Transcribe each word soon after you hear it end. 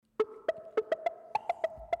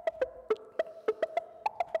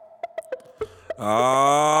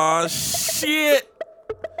Oh, shit.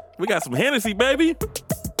 We got some Hennessy, baby.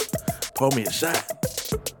 Pour me a shot.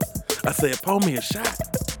 I said, pour me a shot.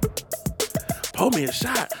 Pour me a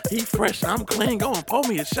shot. He fresh, I'm clean, going, pour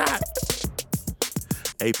me a shot.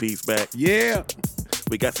 AP's back. Yeah.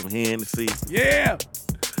 We got some Hennessy. Yeah.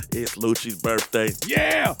 It's Lucci's birthday.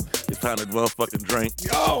 Yeah. It's time to motherfucking drink.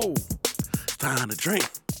 Yo. Time to drink.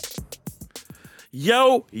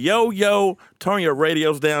 Yo, yo, yo. Turn your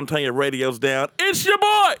radios down. Turn your radios down. It's your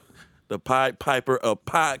boy, the Pied Piper of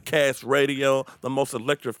podcast radio, the most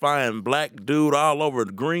electrifying black dude all over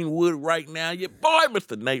Greenwood right now. Your boy,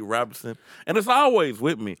 Mr. Nate Robinson. And as always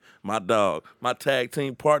with me, my dog, my tag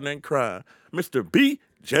team partner in crime, Mr.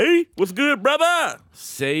 BJ. What's good, brother?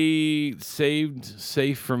 Saved,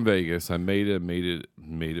 safe from Vegas. I made it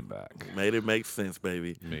back. Made it make sense,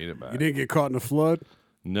 baby. Made it back. You didn't get caught in a flood?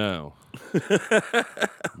 No.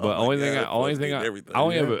 But I only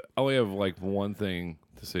have like one thing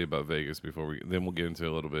to say about Vegas before then we'll get into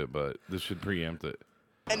it a little bit, but this should preempt it.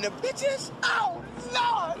 And the bitches, oh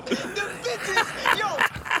Lord, the bitches, yo.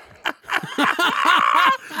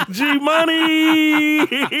 G Money.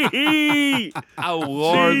 Oh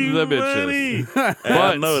Lord, the G-Money. bitches. And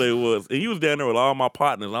I know they was. And he was down there with all my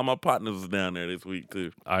partners. All my partners was down there this week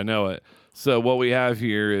too. I know it. So what we have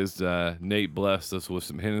here is Nate blessed us with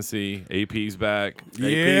some Hennessy. AP's back. Yeah.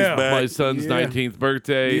 AP's back. My son's 19th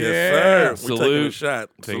birthday. Yes, sir. We're Salute. taking a shot.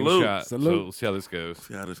 Taking Salute. a shot. Salute. So we'll see how this goes.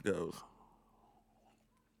 See how this goes.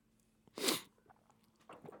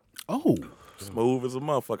 Oh. Smooth as a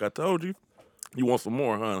motherfucker. I told you. You want some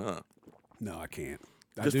more, huh? No, I can't.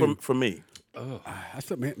 Just for me. I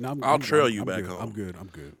said, man, no, I'll trail you I'm back good. home. I'm good. I'm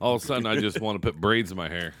good. All of a sudden, I just want to put braids in my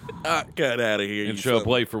hair Get out of here. and you show up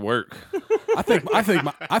son. late for work. I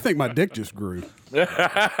think my dick just grew. Mine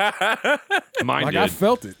Like did. I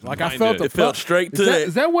felt it. Like I Mine felt did. it. It felt straight to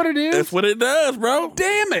Is that what it is? That's what it does, bro.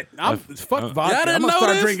 Damn it! Fuck vodka. Y'all didn't I'm gonna know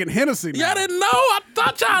start this? drinking Hennessy now. Y'all didn't know? I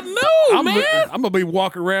thought y'all knew, man. I'm gonna be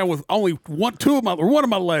walking around with only one of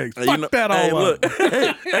my legs. Hey, Fuck that all hey, up. look.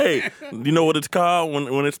 hey, you know what it's called when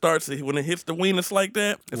it hits the weenus like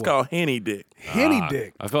that? It's called Henny dick. Henny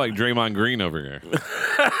dick. I feel like Draymond Green over here.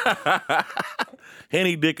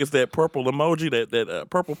 Henny dick is that purple emoji, that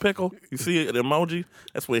purple pickle. You see it, the emoji?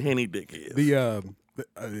 That's what Henny dick is.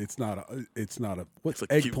 It's not a what's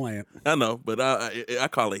It's a cute- eggplant. I know, but I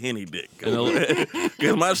call it Henny dick.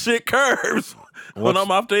 Because my shit curves when I'm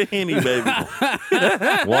off the Henny, baby.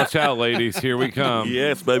 Watch out, ladies. Here we come.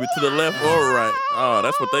 Yes, baby, to the left or right. Oh,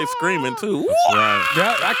 that's what they screaming too. Right.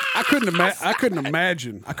 Yeah, I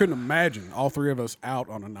couldn't imagine all three of us out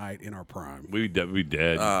on a night in our prime. We dead.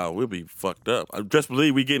 We'll be fucked up. I just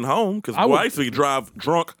believe we getting home because I would- I used to drive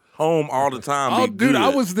drunk home all the time. Oh, be dude, good. I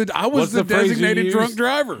was the What's the phrase you designated use? drunk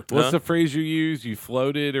driver. What's the phrase you use? You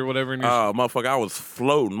floated or whatever in your Motherfucker, I was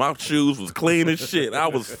floating. My shoes was clean as shit. I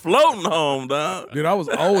was floating home, dog. Dude, I was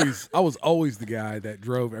always the guy that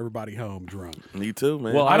drove everybody home drunk. Me too,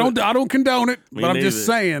 man. Well, I don't condone it, Me but I'm just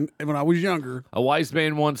neither. saying. When I was younger, A wise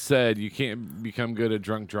man once said, "You can't become good at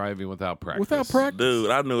drunk driving without practice."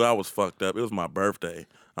 Dude, I knew I was fucked up. It was my birthday.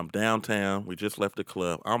 I'm downtown. We just left the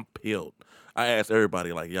club. I'm peeled. I asked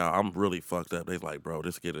everybody, like, y'all, I'm really fucked up. They like, bro,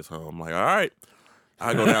 just get us home. I'm like, all right.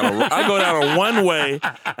 I go down a one way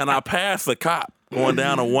and I pass a cop going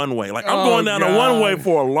down a one way. Like I'm going down a one way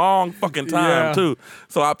for a long fucking time Yeah. too.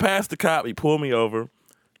 So I passed the cop. He pulled me over.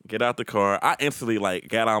 Get out the car. I instantly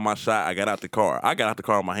got out my shot. I got out the car. I got out the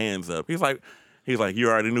car with my hands up. He's like, you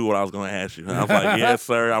already knew what I was going to ask you. And I was like, yes,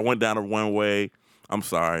 sir. I went down a one way. I'm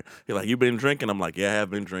sorry. He's like, you been drinking? I'm like, yeah, I have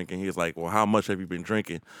been drinking. He's like, well, how much have you been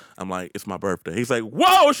drinking? I'm like, it's my birthday. He's like,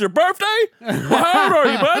 whoa, it's your birthday? Well, how old are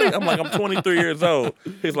you, buddy? I'm like, I'm 23 years old.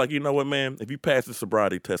 He's like, you know what, man? If you pass the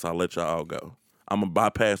sobriety test, I'll let y'all all go. I'm going to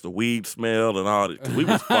bypass the weed smell and all that. 'Cause we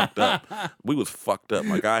was fucked up. We was fucked up.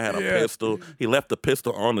 My guy had a pistol. He left the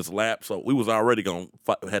pistol on his lap, so we was already going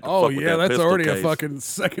to had to oh fuck with yeah, that that's pistol already case. a fucking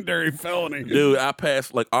secondary felony. Dude, I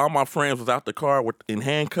passed, like, all my friends was out the car in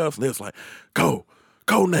handcuffs, and they was like, go,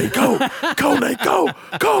 Nate, go, Nate, go.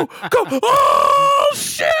 Oh,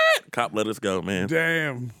 shit. Cop let us go, man.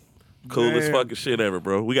 Damn. Coolest Damn. fucking shit ever,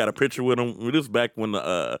 bro. We got a picture with him. This was back when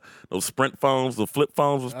those Sprint phones, the flip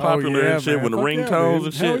phones was popular yeah, and shit, man. when the Fuck yeah, ringtones dude.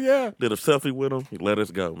 and Hell shit. yeah. Did a selfie with him. He let us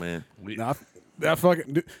go, man. Nah, that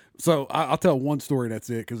fucking. So I'll tell one story. That's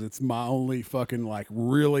it, because it's my only fucking I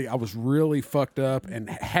was really fucked up and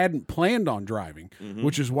hadn't planned on driving,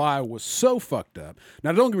 which is why I was so fucked up.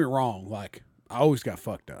 Now don't get me wrong, like I always got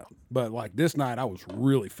fucked up, but like this night I was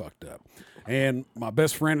really fucked up, and my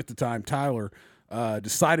best friend at the time, Tyler,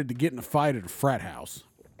 decided to get in a fight at a frat house.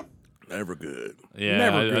 Never good. Yeah,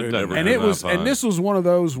 Never I've good. never And done it was, that and fun. this was one of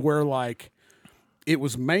those where like it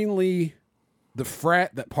was mainly the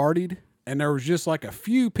frat that partied, and there was just like a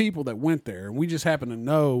few people that went there, and we just happened to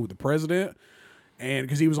know the president, and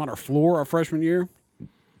because he was on our floor our freshman year,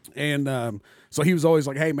 and so he was always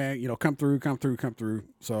like, "Hey man, come through."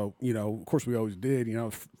 So of course we always did.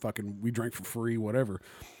 Fucking we drank for free, whatever,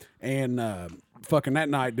 and fucking that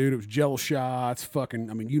night, dude, it was Jello shots. Fucking,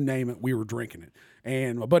 I mean, you name it, we were drinking it.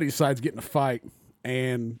 And my buddy decides to get in a fight.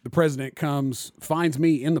 And the president comes, finds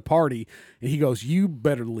me in the party, and he goes, "You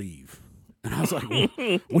better leave." And I was like, "What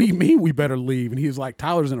do you mean we better leave?" And he was like,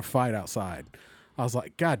 "Tyler's in a fight outside." I was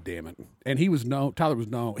like, "God damn it!" And Tyler was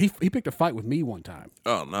known. He picked a fight with me one time.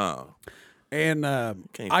 Oh no! And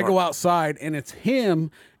I go outside, and it's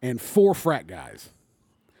him and 4 frat guys,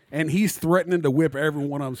 and he's threatening to whip every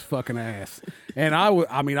one of them's fucking ass. And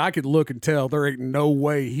I could look and tell there ain't no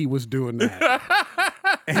way he was doing that.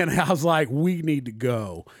 And I was like, we need to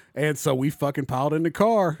go. And so we fucking piled in the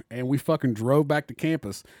car and we fucking drove back to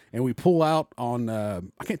campus. And we pull out on, I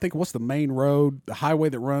can't think of what's the main road, the highway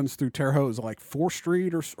that runs through Terre Haute. Is it like 4th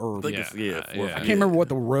Street or I can't remember what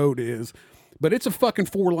the road is, but it's a fucking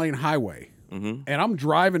 4-lane highway. Mm-hmm. And I'm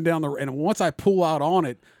driving down and once I pull out on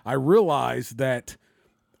it, I realize that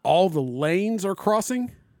all the lanes are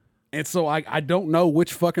crossing. And so I don't know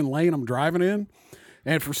which fucking lane I'm driving in.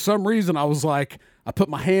 And for some reason, I was like, I put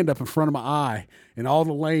my hand up in front of my eye, and all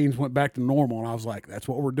the lanes went back to normal. And I was like, that's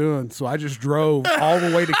what we're doing. So I just drove all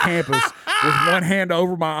the way to campus with one hand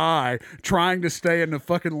over my eye, trying to stay in the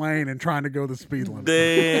fucking lane and trying to go the speed limit.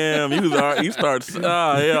 Damn, you start.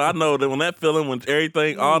 I know that when that feeling, when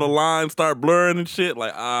everything, all the lines start blurring and shit,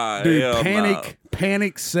 like dude, hell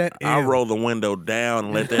panic set in. I roll the window down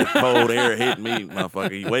and let that cold air hit me,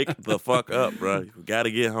 motherfucker. You wake the fuck up, bro. You got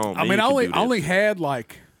to get home. I mean, I only had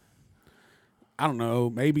like, I don't know,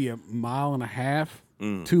 maybe a mile and a half,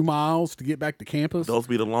 2 miles to get back to campus. Those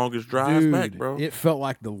be the longest drives back, bro. It felt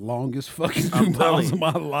like the longest fucking 2 miles of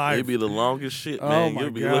my life. It'd be the longest shit, man. You'll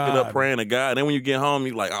be looking up praying to God. And then when you get home,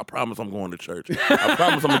 you're like, I promise I'm going to church. I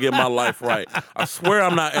promise I'm going to get my life right. I swear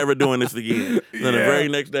I'm not ever doing this again. Then the very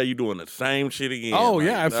next day, you're doing the same shit again. Oh,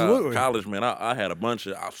 yeah, absolutely. College, man, I had a bunch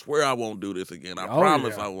of, I swear I won't do this again. I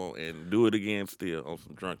promise I won't. And do it again still on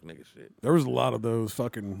some drunk nigga shit. There was a lot of those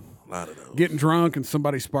fucking, getting drunk and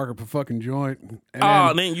somebody spark up a fucking joint.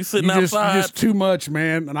 And then you sitting outside. Just too much,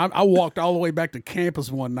 man. And I walked all the way back to campus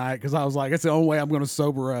one night because I was like, that's the only way I'm going to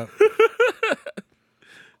sober up.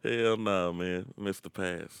 Hell no, man. Missed the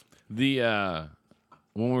pass. When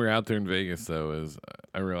we were out there in Vegas, though,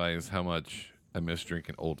 I realized how much I miss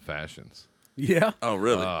drinking old fashions. Yeah. Oh,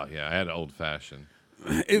 really? Oh, yeah. I had an old fashioned.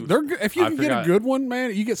 If you can get a good one,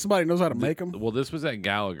 man, you get somebody who knows how to make them. Well, this was at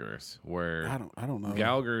Gallagher's, where I don't know.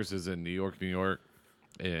 Gallagher's is in New York, New York.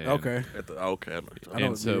 And okay.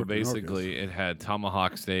 And so basically, it had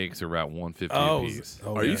tomahawk steaks around $150 a piece.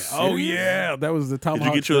 Are you serious? Oh yeah, that was the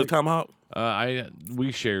tomahawk. Did you get you a tomahawk?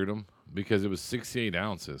 We shared them because it was 68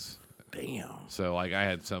 ounces. Damn. So like I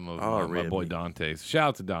had some of my boy Dante's. Shout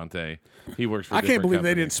out to Dante. He works for. I can't believe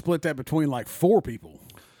they didn't split that between like 4 people.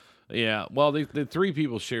 Yeah, well, the 3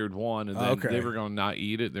 people shared one, and then they were going to not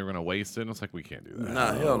eat it. They were going to waste it. And it's like, we can't do that.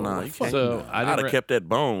 Nah, hell no. Nah. So I'd have kept that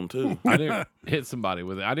bone, too. I didn't hit somebody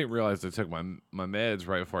with it. I didn't realize I took my meds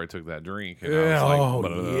right before I took that drink. And yeah,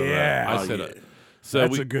 I was like, I said, so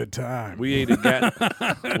that's a good time. We ate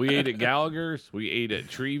at Gallagher's. We ate at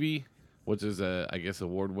Trevi, which is I guess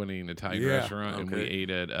award-winning Italian restaurant, and we ate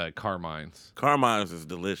at Carmine's. Carmine's is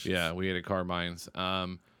delicious. Yeah, we ate at Carmine's.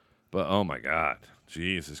 But oh my God.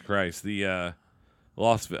 Jesus Christ. The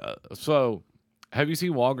so have you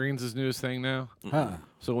seen Walgreens' newest thing now? Huh.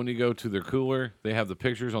 So when you go to their cooler, they have the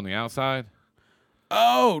pictures on the outside.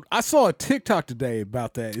 Oh, I saw a TikTok today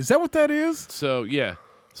about that. Is that what that is? So yeah.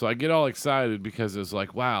 So I get all excited because it's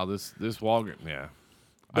like, wow, this Walgreens. Yeah.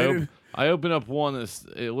 I opened up one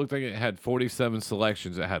it looked like it had 47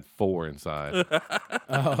 selections. It had 4 inside.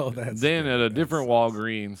 Oh, that's then at a different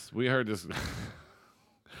Walgreens, we heard this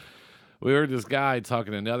guy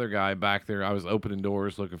talking to another guy back there. I was opening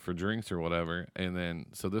doors looking for drinks or whatever. And then,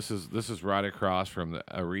 so this is right across from the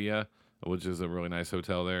Aria, which is a really nice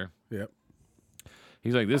hotel there. Yep.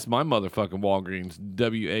 He's like, this is my motherfucking Walgreens,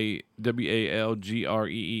 WALGREENS.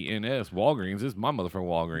 Walgreens, this is my motherfucking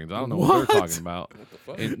Walgreens. I don't know what they're talking about.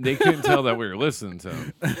 And they couldn't tell that we were listening to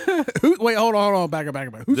him. Wait, hold on, back up.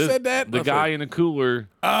 Who said that? The guy in the cooler,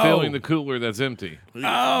 filling the cooler that's empty.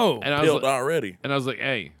 Oh. And I was already. And I was like,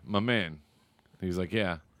 hey, my man. He's like,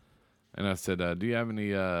 yeah. And I said, do you have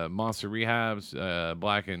any Monster Rehabs,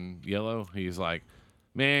 black and yellow? He's like,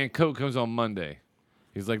 man, Coke comes on Monday.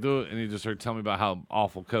 He's like, dude, and he just started telling me about how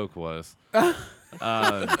awful Coke was. Where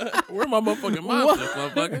my motherfucking monsters,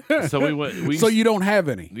 motherfucker? So we went. So you don't have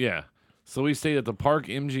any? Yeah. So we stayed at the Park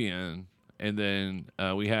MGM, and then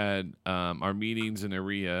we had our meetings in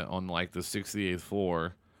area on like the 68th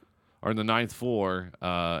floor, or in the 9th floor.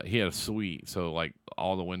 He had a suite, so like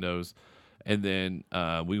all the windows, and then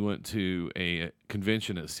we went to a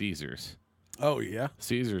convention at Caesars. Oh yeah,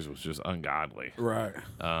 Caesars was just ungodly. right.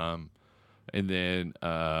 And then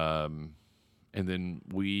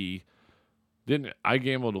we didn't. I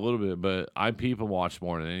gambled a little bit, but I people watched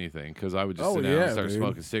more than anything because I would just sit down and start dude.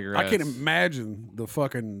 smoking cigarettes. I can't imagine the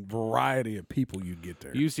fucking variety of people you'd get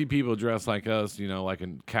there. You see people dressed like us, like a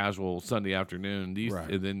casual Sunday afternoon.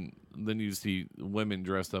 Right. And then you see women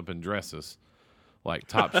dressed up in dresses, like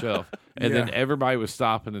top shelf. And then everybody was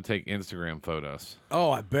stopping to take Instagram photos.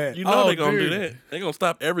 Oh, I bet. You know oh, they're gonna dude. do that. They're gonna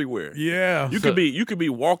stop everywhere. Yeah. You could be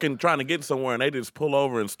walking trying to get somewhere and they just pull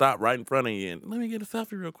over and stop right in front of you and let me get a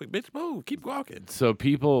selfie real quick. Bitch, move, keep walking. So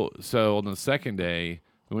on the second day,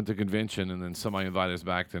 we went to convention and then somebody invited us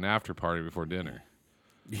back to an after party before dinner.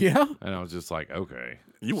 Yeah. And I was just like, okay.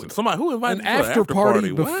 Somebody who invited An you to after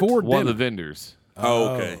party What? before One of dinner. the vendors.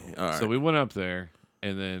 Oh, okay. All right. So we went up there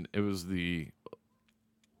and then it was the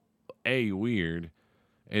A, weird,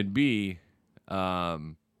 and B,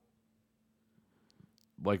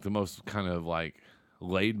 like the most kind of like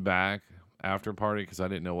laid back after party because I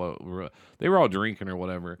didn't know what they were all drinking or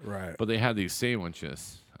whatever. Right. But they had these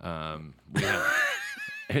sandwiches. And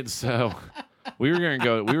so we were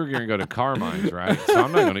gonna go to Carmine's, right? So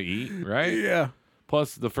I'm not gonna eat, right? Yeah.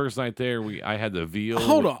 Plus the first night there I had the veal.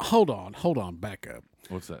 Hold on, back up.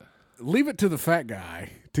 What's that? Leave it to the fat guy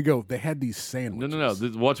to go. They had these sandwiches. No.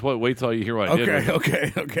 Wait till you hear what I did.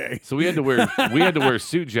 Okay. So we had to wear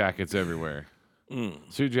suit jackets everywhere.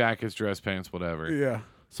 Suit jackets, dress pants, whatever. Yeah.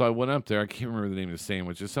 So I went up there. I can't remember the name of the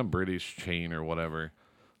sandwich. It's some British chain or whatever.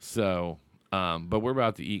 So, but we're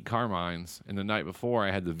about to eat Carmine's, and the night before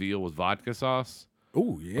I had the veal with vodka sauce.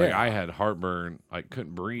 Oh yeah. Like I had heartburn. I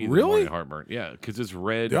couldn't breathe. Really? Heartburn. Yeah, because it's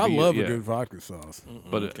red. Dude, I love yeah. a good vodka sauce.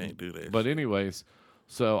 But can't do that. But anyways,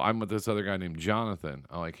 so I'm with this other guy named Jonathan.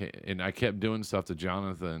 And I kept doing stuff to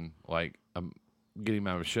Jonathan, like I'm getting him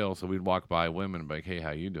out of his shell. So we'd walk by women and be like, "Hey,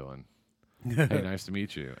 how you doing? Hey, nice to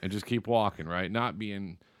meet you," and just keep walking, right? Not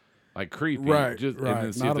being like creepy, Right, Just right. and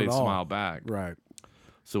then see Not if they'd at all. smile back. Right.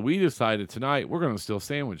 So we decided tonight we're going to steal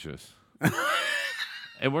sandwiches.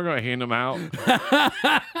 And we're going to hand them out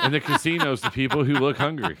in the casinos to people who look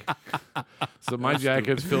hungry. So my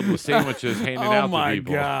jacket's filled with sandwiches handed out Oh my to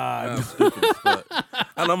people. god. I'm stupid as fuck.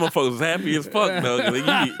 I know motherfuckers happy as fuck though.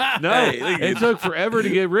 No, it took forever to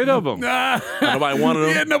get rid of them. Nobody wanted them.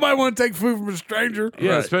 Yeah, nobody want to take food from a stranger.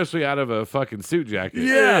 Yeah, Right. especially out of a fucking suit jacket.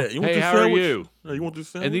 Yeah. You want Hey, this how are sandwich? you? Yeah, you want this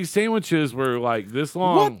sandwich? And these sandwiches were like this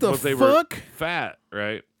long. What the but they fuck? were fat,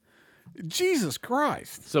 right? Jesus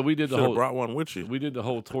Christ. So we did the Should have whole brought one with you. we did the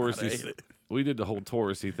whole ate touristy it. we did the whole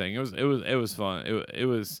touristy thing. It was fun. It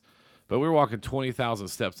was, but we were walking 20,000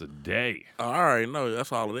 steps a day. I already know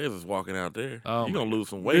that's all it is walking out there. Oh, You're gonna lose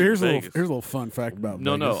some weight. Dude, in here's a Vegas. little fun fact about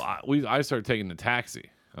No, Vegas. I started taking the taxi.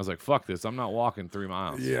 I was like, fuck this. I'm not walking 3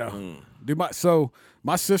 miles. Yeah. Dude, my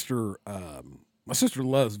sister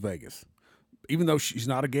loves Vegas. Even though she's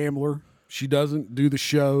not a gambler, she doesn't do the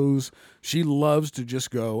shows. She loves to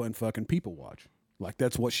just go and fucking people watch. Like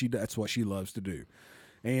that's what she loves to do.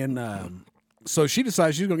 And so she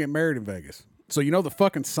decided she's gonna get married in Vegas. So you know the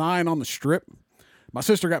fucking sign on the strip? My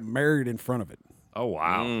sister got married in front of it. Oh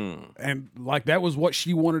wow. And like that was what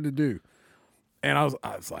she wanted to do. And I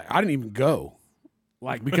was like, I didn't even go.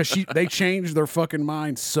 Like because they changed their fucking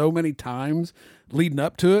mind so many times leading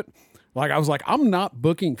up to it. Like I was like, I'm not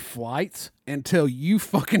booking flights until you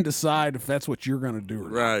fucking decide if that's what you're gonna do or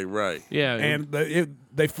not. Right. Yeah. And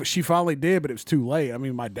she finally did, but it was too late. I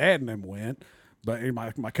mean, my dad and them went, but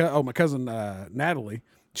my cousin Natalie,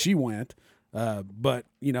 she went. But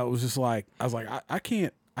you know, it was just like I was like, I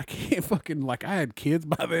can't fucking, like I had kids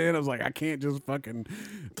by then. I was like, I can't just fucking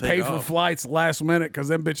pay for flights last minute because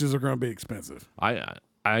them bitches are gonna be expensive.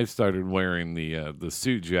 I started wearing the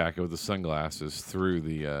suit jacket with the sunglasses through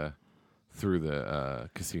the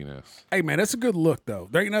casinos. Hey man, that's a good look though.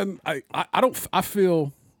 There ain't nothing. I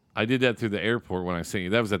feel. I did that through the airport when I seen you.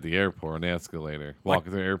 That was at the airport on the escalator,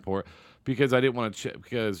 walking through the airport, because I didn't want to check.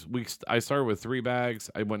 Because I started with 3 bags,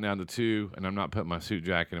 I went down to 2, and I'm not putting my suit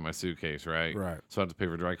jacket in my suitcase, right? Right. So I had to pay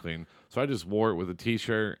for dry clean. So I just wore it with a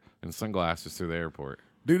t-shirt and sunglasses through the airport.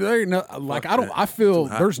 Dude, there ain't no, like I feel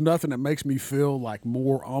there's nothing that makes me feel like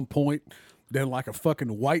more on point than like a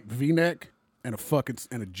fucking white V-neck and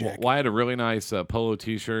a jacket. Well, I had a really nice polo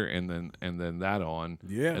T-shirt and then that on.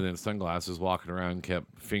 Yeah. And then sunglasses, walking around, and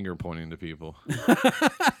kept finger pointing to people.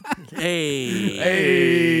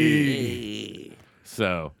 Hey.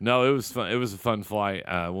 So no, it was fun. It was a fun flight.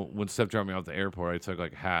 When Steph dropped me off at the airport, I took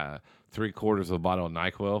like 3/4 of a bottle of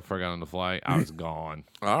NyQuil before I got on the flight. I was gone.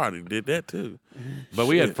 I already did that too. But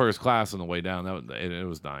we had first class on the way down. It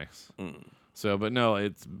was nice. So, but no,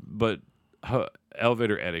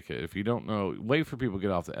 elevator etiquette. If you don't know, wait for people to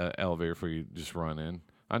get off the elevator before you just run in.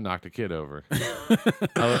 I knocked a kid over.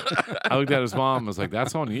 I looked at his mom and was like,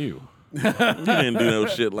 "That's on you." You didn't do no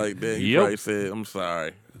shit like that. You Yep. probably said, "I'm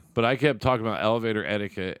sorry." But I kept talking about elevator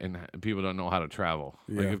etiquette and people don't know how to travel.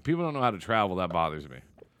 Like Yeah. if people don't know how to travel, that bothers me.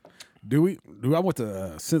 I went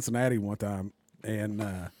to Cincinnati one time and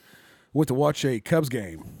went to watch a Cubs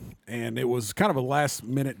game, and it was kind of a last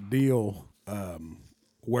minute deal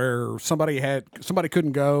where somebody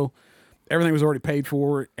couldn't go, everything was already paid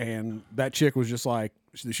for, and that chick was just like,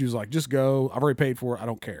 she was like, just go, I've already paid for it, I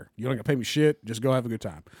don't care, you don't got to pay me shit, just go have a good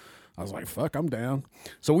time. I was like, fuck, I'm down.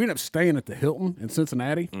 So we ended up staying at the Hilton in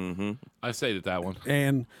Cincinnati. I stayed at that one.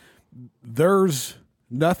 And there's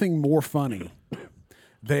nothing more funny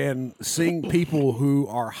than seeing people who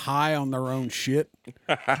are high on their own shit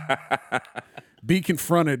be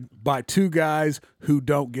confronted by two guys who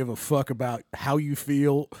don't give a fuck about how you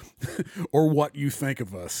feel or what you think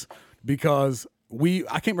of us. Because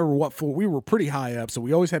I can't remember what floor, we were pretty high up, so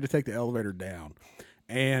we always had to take the elevator down.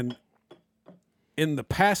 And in the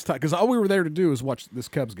past time, because all we were there to do was watch this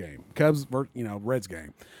Reds game,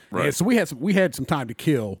 Right. And so we had some time to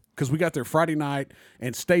kill because we got there Friday night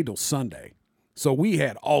and stayed till Sunday, so we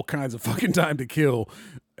had all kinds of fucking time to kill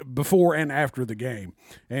before and after the game.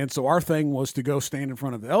 And so our thing was to go stand in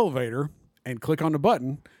front of the elevator and click on the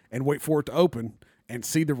button and wait for it to open and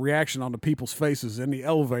see the reaction on the people's faces in the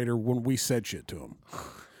elevator when we said shit to them.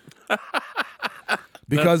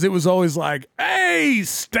 Because it was always like, hey,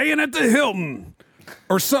 staying at the Hilton,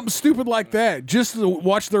 or something stupid like that, just to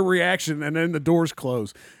watch their reaction, and then the doors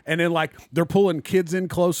close. And then, like, they're pulling kids in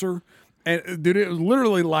closer. And, dude, it was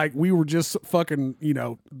literally like we were just fucking,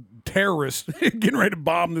 terrorists getting ready to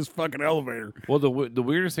bomb this fucking elevator. Well, the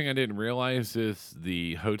weirdest thing I didn't realize is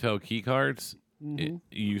the hotel key cards.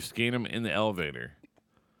 You scan them in the elevator,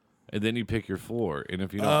 and then you pick your floor. And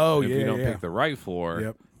if you don't, pick the right floor,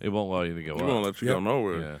 Yep. it won't allow you to go We up. won't let you go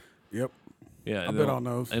nowhere. Yeah. Yep. Yeah, I bet on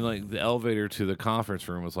those. And like the elevator to the conference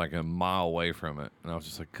room was like a mile away from it, and I was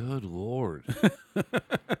just like, "Good lord!"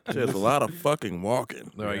 There's a lot of fucking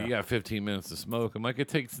walking. They're like, "You got 15 minutes to smoke." I'm like, "It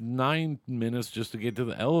takes 9 minutes just to get to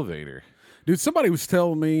the elevator." Dude, somebody was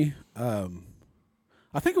telling me,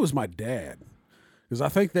 I think it was my dad, because I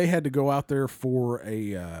think they had to go out there for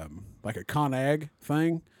a like a ConAg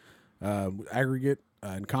thing, aggregate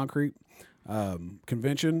and concrete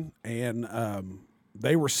convention, and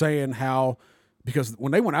they were saying how, because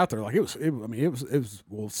when they went out there, like it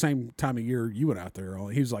was same time of year you went out there.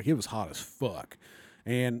 He was like, it was hot as fuck,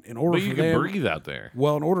 and in order But for you them, can breathe out there.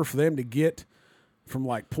 well, in order for them to get from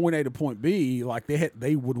like point A to point B, like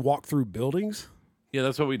they would walk through buildings. Yeah,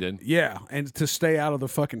 that's what we did. Yeah, and to stay out of the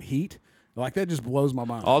fucking heat, like that just blows my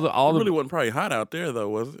mind. All It the really wasn't probably hot out there though,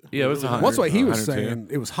 was it? yeah, it was 100. What's what he was 102. saying?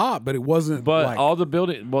 It was hot, but it wasn't. But like, all the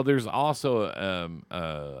building. Well, there's also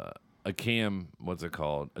a cam. What's it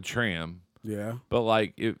called? A tram. yeah, But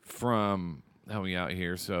like it from help me out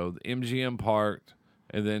here. So the MGM Park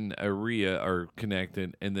and then Aria are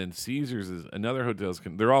connected, and then Caesars is another hotel's.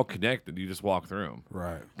 They're all connected. You just walk through them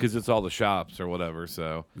right. because it's all the shops or whatever.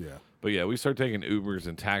 So Yeah. But yeah, we started taking Ubers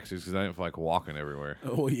and taxis because I didn't feel like walking everywhere.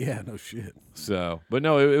 Oh yeah, no shit. So, but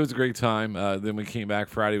no, it was a great time. Then we came back.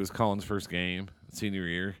 Friday was Colin's first game, senior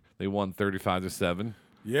year. They won 35-7.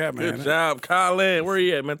 Yeah, man. Good job, Colin. Where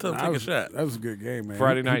you at, man? Tell him That take was, a shot. That was a good game, man.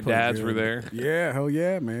 Friday He night played dads good. were there. Yeah, hell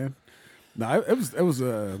yeah, man. No, it was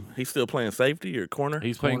He's still playing safety or corner?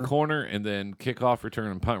 He's playing corner and then kickoff return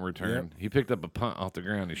and punt return. Yep. He picked up a punt off the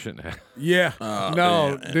ground he shouldn't have. yeah.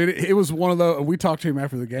 No, man. dude, it was one of those. We talked to him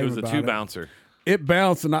after the game. It was a about 2-bouncer. It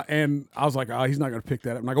bounced, and I was like, oh, he's not going to pick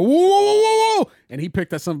that up. And I go, whoa, whoa, whoa, whoa, whoa. And he picked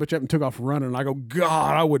that son of a bitch up and took off running. And I go,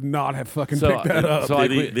 God, I would not have fucking picked that up. so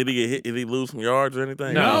Did he get hit? Did he lose some yards or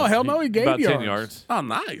anything? No, hell no, he gained about 10 yards. yards. Oh,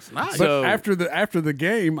 nice. But So- after the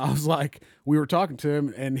game, I was like, we were talking to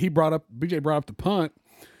him, and BJ brought up the punt,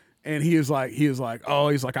 and he was like,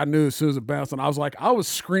 I knew as soon as it bounced, and I was like, I was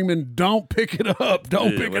screaming, don't pick it up,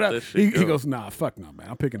 don't Yeah, pick it let up. that shit He go. goes, nah, fuck no, man,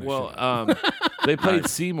 I'm picking that shit. Well, they played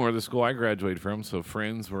Seymour, the school I graduated from, so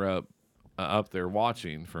friends were up there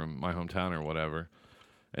watching from my hometown or whatever.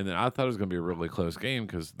 And then I thought it was going to be a really close game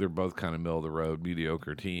because they're both kind of middle of the road,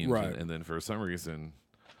 mediocre teams. Right. And then for some reason,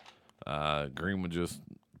 Greenwood just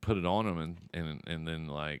put it on him, and then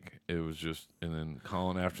like it was just, and then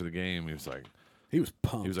Colin after the game, he was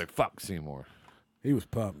pumped. he was like, "Fuck Seymour," He was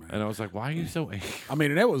pumped, man. and I was like, "Why are you so angry?" I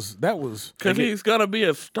mean, that was Because he's gonna be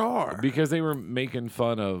a star. Because they were making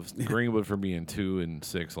fun of Greenwood for being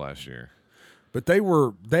 2-6 last year. but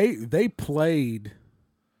they played.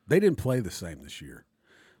 They didn't play the same this year.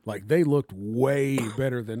 Like they looked way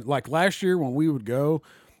better than like last year when we would go.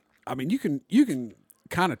 I mean, you can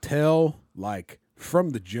kind of tell like from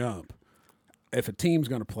the jump if a team's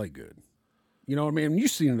going to play good. You know what I mean?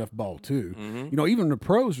 You've seen enough ball too. You know, even the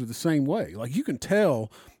pros are the same way. Like you can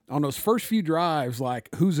tell on those first few drives, like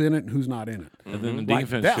who's in it and who's not in it. And then the Like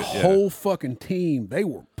defense, that whole fucking team, they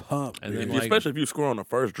were pumped. And dude. then, like- Especially if you score on the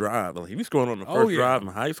first drive. Like if you scoring on the Oh, first yeah. drive in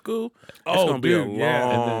high school, it's Oh, gonna be a dude, yeah.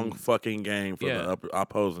 And long then- fucking game for Yeah. the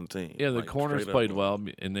opposing team. Yeah, the Like, corners straight up. played well,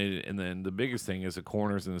 and then the biggest thing is the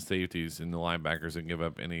corners and the safeties and the linebackers didn't give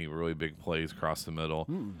up any really big plays across the middle.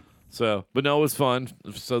 So, but no, it was fun.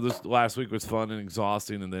 So this last week was fun and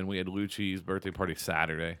exhausting, and then we had Lucci's birthday party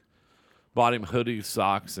Saturday. Bought him hoodies,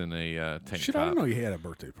 socks, and a tank Shit, top. I didn't know you had a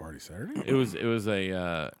birthday party Saturday. It was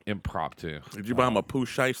a impromptu. Did you buy him a Pooh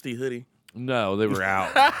Shiesty hoodie? No, they were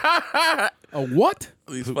out. A what?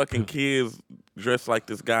 These fucking kids dress like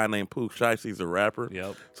this guy named Pooh Shiesty. He's a rapper.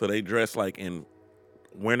 Yep. So they dress like in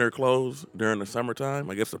winter clothes during the summertime.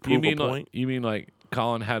 I guess to prove a point. You mean like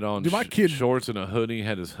Colin had on Do my kid- shorts and a hoodie,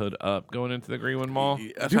 had his hood up going into the Greenwood Mall?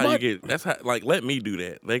 That's Do how my- you get. That's how. Like, let me do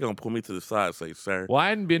that. They gonna pull me to the side, and say, "Sir." Well, I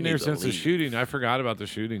hadn't been You there need to since the leave. shooting. I forgot about the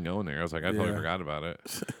shooting going there. I was like, I totally Yeah. forgot about it.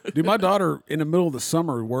 Dude, my daughter in the middle of the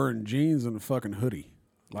summer wearing jeans and a fucking hoodie.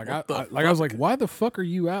 Like I was like, why the fuck are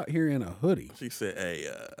you out here in a hoodie? She said, "Hey,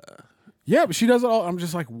 Yeah, but she does it all. I'm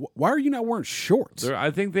just like, why are you not wearing shorts,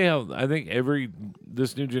 I think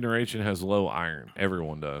this new generation has low iron.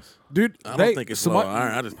 Everyone does. dude? I don't think it's low my,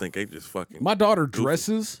 iron. I just think they just fucking." my daughter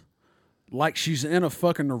dresses like she's in a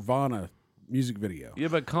fucking Nirvana music video. Yeah,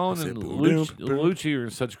 but Colin said, and boom, boom, boom. Lucci are in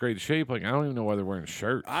such great shape. Like, I don't even know why they're wearing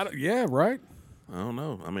shirts. Yeah, right. I don't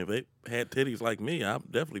know. I mean, if they had titties like me, I'd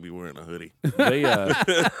definitely be wearing a hoodie. They,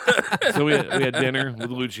 so we had dinner with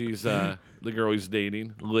Lucci's, the girl he's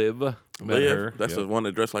dating, Liv. Met Liv, her. that's Yep. the one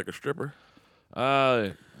that dressed like a stripper.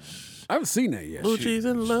 I haven't seen that yet. Lucci's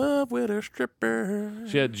in love with a stripper.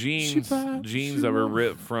 She had jeans she that were was-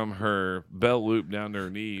 ripped from her belt loop down to her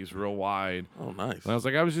knees, real wide. Oh, nice. And I was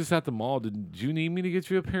like, I was just at the mall. Did you need me to get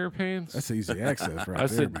you a pair of pants? That's easy access right I there,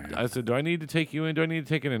 said, man. do I need to take you in? Do I need to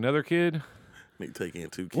take in another kid? Need to take in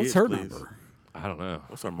 2 kids, What's her please. number? I don't know.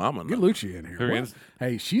 What's her mama Get number? Lucci in here. Her What? ins-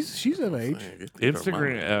 Hey, she's of age. Man, get her mama.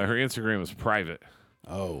 Instagram, her Instagram is private.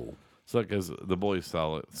 Oh, So because the boys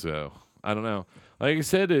saw it, so I don't know. Like I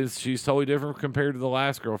said, she's totally different compared to the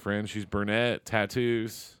last girlfriend. She's brunette,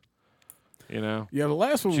 tattoos. You know, yeah. The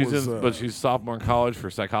last one she's was. but she's sophomore in college for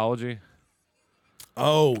psychology.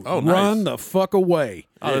 Oh, Oh, run nice. the fuck away.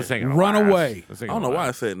 Oh, this ain't gonna Run last. away. This I ain't don't know gonna why I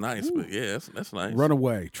last. said nice, but yeah, that's nice. Run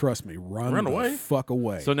away. Trust me. Run the away? fuck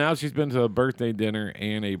away. So now she's been to a birthday dinner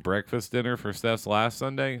and a breakfast dinner for Steph's last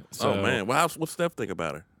Sunday. So, Oh man, well, what's Steph think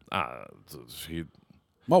about her? she.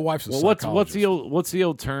 My wife's a Well, psychologist. what's the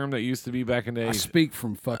old term that used to be back in the I day? speak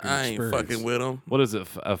from fucking I ain't experience. fucking with him. What is it?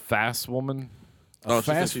 A fast woman? Oh, she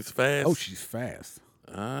said fast- she's fast. Oh, she's fast.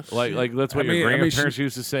 Like that's what I mean- your I mean, grandparents she-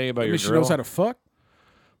 used to say about I your mean, she girl. knows how to fuck.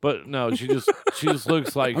 But no, she just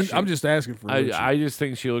looks like I'm just asking for. Lucci. I just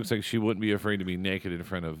think she looks like she wouldn't be afraid to be naked in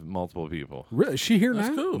front of multiple people. Really? Is she here That's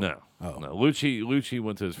now? cool. No, Oh. no. Lucci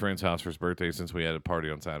went to his friend's house for his birthday since we had a party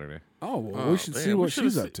on Saturday. Oh, well, Oh, we should damn, see what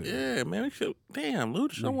should've she's up to. Yeah, man, we should. Damn,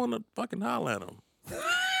 Luch, I want to fucking holler at him.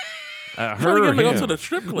 Her Trying to or get me to go him? to the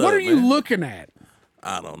strip club. What are you man. looking at?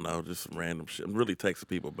 I don't know, just some random shit. I'm really texting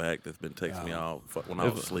people back that's been texting me all when I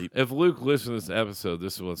was asleep. If Luke listens to this episode,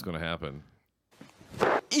 this is what's going to happen.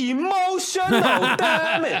 Emotional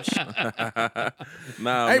damage.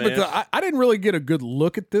 Nah, Hey, man. but I didn't really get a good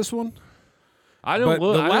look at this one. I don't But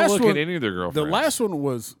look. the I last don't look one- at any of their The girlfriends. last one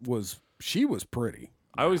was she was pretty.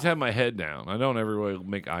 I always have my head down. I don't ever really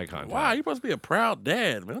make eye contact. Wow, you supposed to be a proud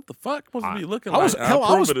dad, man. What the fuck? Supposed to be looking I was like? hell,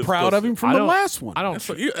 I was approve this proud of pussy. him from I the don't- last one. I don't. That's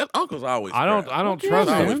what you, uncle's always. I don't. proud. I don't Yeah, trust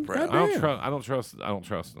man. them. Proud. I don't Goddamn. trust. I don't trust. I don't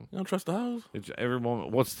trust them. You don't trust the hoes? It's every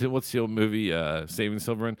moment. What's the old movie? Saving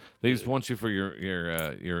Silverman. They just want you for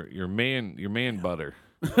your man butter.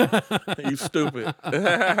 You stupid.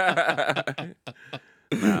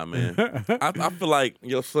 Nah, man. I feel like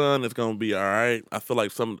your son is gonna be all right. I feel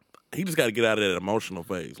like he just got to get out of that emotional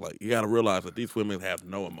phase. Like you got to realize that these women have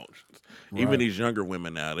no emotions. Even these younger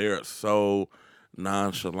women now, they're so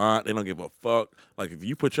nonchalant. They don't give a fuck. Like if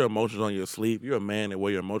you put your emotions on your sleeve, you're a man that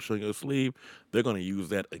wear your emotions on your sleeve. They're gonna use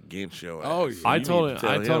that against your ass. Oh, yeah. So I you told need him. to tell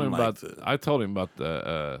I told him like about. to- I told him about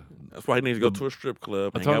the. That's why he needs to go to a strip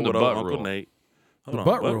club. I Hang told out him the with old butt Uncle rule. Nate. Hold on,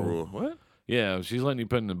 butt butt rule. rule. What? Yeah, she's letting you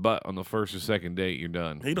put in the butt on the first or second date. You're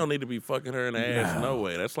done. He don't need to be fucking her in the ass. No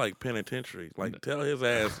way. That's like penitentiary. Like tell his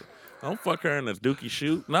ass, don't fuck her in the dookie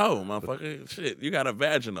shoot. No, motherfucker. Shit, you got a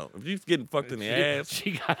vaginal. If you getting fucked in the ass,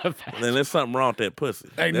 She got a. then there's something wrong with that pussy.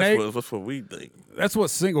 Hey, that's, Nate. that's what we think. That's what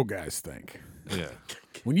single guys think. Yeah.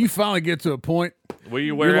 When you finally get to a point, When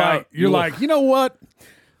you wear you're out, like, you know what?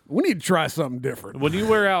 We need to try something different. when you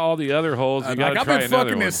wear out all the other holes, you Like gotta I've try been another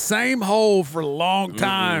fucking one. this same hole for a long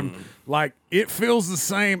time. Like it feels the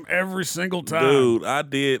same every single time. Dude, I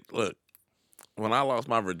did. Look, when I lost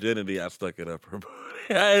my virginity, I stuck it up her booty.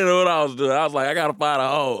 I didn't know what I was doing. I was like, I gotta find a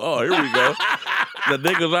hole. Oh, here we go. The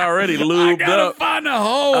dick was already lubed Gotta up. find a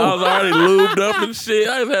hole. I was already lubed up and shit.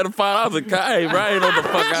 I just had to find. I was like, hey, bro, I didn't know what the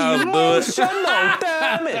fuck I was doing. Emotional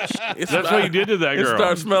damage. That's what you did to that It girl.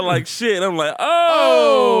 started smelling like shit. I'm like,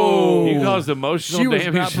 oh. You caused emotional She was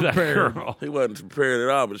damage not to that prepared. girl. He wasn't prepared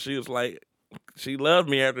at all, but she was like, she loved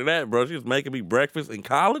me after that, bro. She was making me breakfast in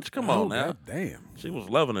college. Come on now. God damn. She was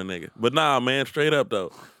loving a nigga. But nah, man, straight up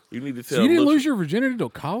though. You need to tell So you didn't Lucha- lose your virginity till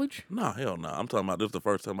college? No, hell no. I'm talking about this is the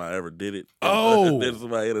first time I ever did it. Oh. This is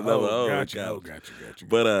somebody hit another. Oh, gotcha. God. Oh, gotcha.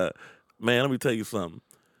 But man, let me tell you something.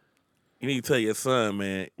 You need to tell your son,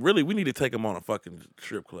 man. Really, we need to take him on a fucking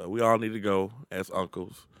strip club. We all need to go as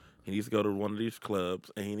uncles. He needs to go to one of these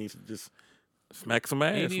clubs and he needs to just smack some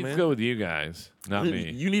ass, He needs man. to go with you guys, not me.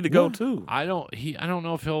 You need to go too. I don't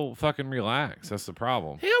know if he'll fucking relax. That's the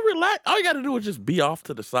problem. He'll relax. All you got to do is just be off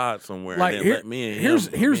to the side somewhere Like and then let me and here's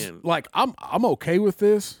him. me and- like I'm okay with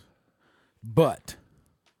this, but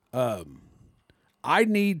I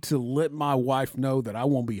need to let my wife know that I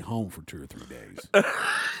won't be home for 2 or 3 days.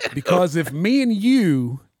 Because if me and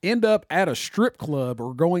you end up at a strip club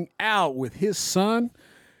or going out with his son,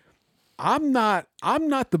 I'm not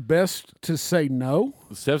the best to say no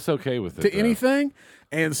Steph's okay with it. to though. anything.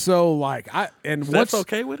 And so like Steph's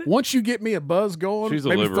okay with it? Once you get me a buzz going, She's a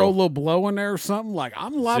maybe liberal. throw a little blow in there or something, like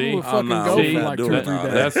I'm liable See? to fucking no, go we're for not like 2 doing or 3 that.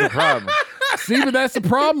 days. That's the problem. See, but that's the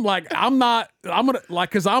problem. Like I'm gonna like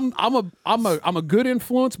because I'm a good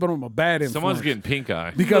influence, but I'm a bad influence. Someone's getting pink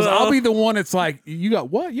eye. because I'll be the one that's like, you got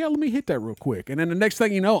what? Yeah, let me hit that real quick. And then the next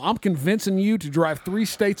thing you know, I'm convincing you to drive 3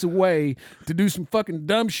 states away to do some fucking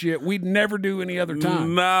dumb shit we'd never do any other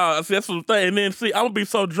time. Nah, see, that's what I'm saying. And then, see, I'm going to be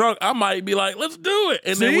so drunk, I might be like, let's do it.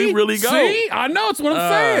 And then we really go. See? I know it's what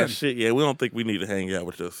I'm saying. Shit, yeah, we don't think we need to hang out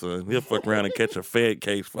with your son. He'll fuck around and catch a Fed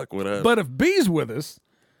case fuck with us. But if B's with us,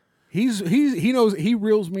 he knows he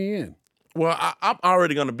reels me in. Well, I'm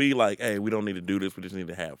already going to be like, hey, we don't need to do this. We just need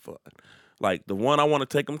to have fun. Like, the one I want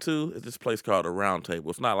to take them to is this place called the Round Table.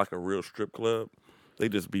 It's not like a real strip club. They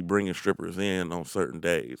just be bringing strippers in on certain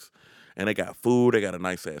days. And they got food. They got a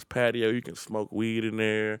nice-ass patio. You can smoke weed in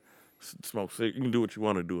there, smoke cigarettes. You can do what you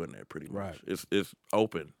want to do in there pretty much. Right. It's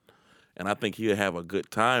open. And I think he'll have a good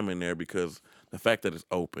time in there because the fact that it's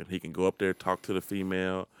open, he can go up there, talk to the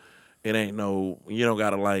female. It ain't you don't got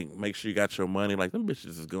to, like, make sure you got your money. Like, them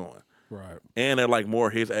bitches is going. Right. And they're like more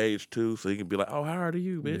his age too, so he can be like, "Oh, how old are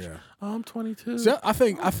you, bitch? Yeah. Oh, I'm 22." So I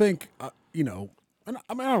think you know, and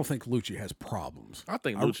I mean I don't think Lucci has problems. I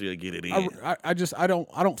think Lucci will get it in. I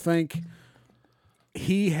don't think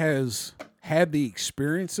he has had the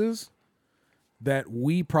experiences that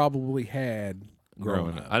we probably had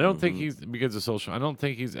growing up. I don't think he's because of social. I don't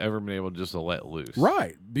think he's ever been able just to let loose.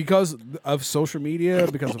 Right. Because of social media,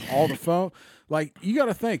 because of all the phone. Like, you got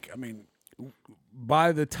to think, I mean,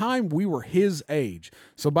 by the time we were his age,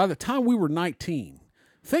 so by the time we were 19,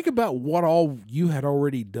 think about what all you had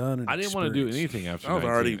already done. And I didn't want to do experienced. anything after I was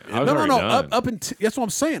 19. already- I was No. already done. Up until that's what I'm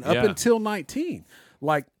saying. Up Yeah. until 19,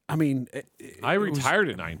 like I mean, I it was retired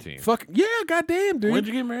at 19. Fuck yeah, goddamn, dude. When'd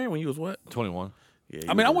you get married? When you was what? 21. Yeah,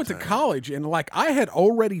 I mean, I went to college and like I had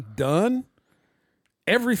already done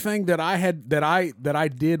everything that I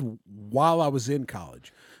did while I was in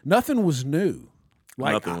college. Nothing was new.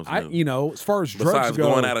 Like Nothing was I new. you know, as far as drugs Besides go,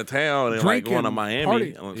 going out of town and like going to drinking, Miami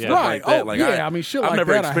party- and Yeah. stuff Right. like that. Oh, Like yeah, I mean, shit I've like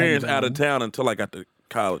never that I hadn't experienced out of done. town until I got to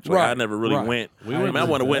college. Like I Right, never really right. went. We I mean, went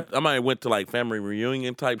I to went. I might have went to like family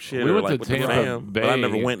reunion type shit We or went like to with the Tampa fam, but I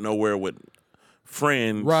never Bay. went nowhere with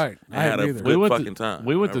friends. Right. and I had hadn't a either. good fucking time.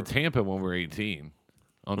 We went to Never. Tampa when we were 18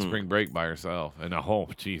 on spring break by ourselves. And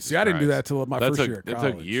Jesus See, I didn't do Christ. that till my That first took- year of It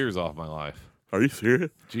college. took years off my life. Are you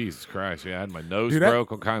serious? Jesus Christ. Yeah, I had my nose Dude, that-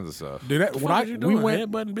 broke, all kinds of stuff. Dude, that, What you we doing? went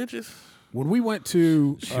Headbutting bitches? when we went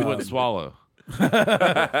to She wouldn't swallow.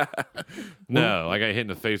 No, I got hit in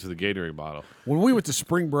the face with a Gatorade bottle. When we went to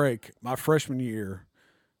spring break my freshman year,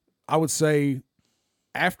 I would say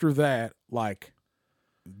after that, like,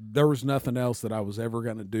 there was nothing else that I was ever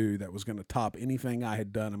going to do that was going to top anything I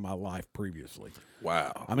had done in my life previously.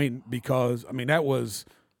 Wow. I mean, because, that was,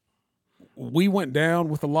 we went down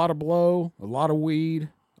with a lot of blow, a lot of weed,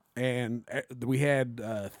 and we had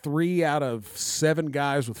 3 out of 7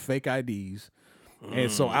 guys with fake IDs.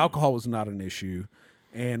 And so alcohol was not an issue.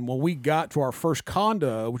 And when we got to our first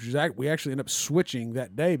condo, which is we actually ended up switching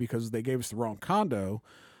that day because they gave us the wrong condo.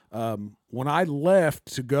 When I left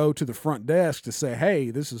to go to the front desk to say,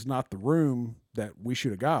 hey, this is not the room that we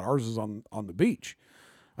should have got. Ours is on the beach.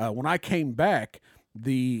 When I came back,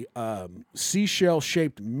 the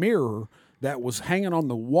seashell-shaped mirror that was hanging on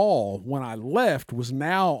the wall when I left was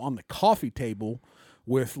now on the coffee table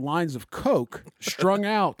with lines of Coke strung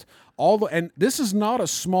out. And this is not a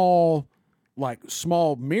small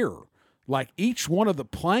mirror. Like, each one of the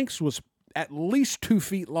planks was at least 2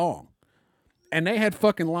 feet long. And they had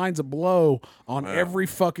fucking lines of blow on every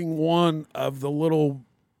fucking one of the little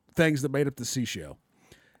things that made up the seashell.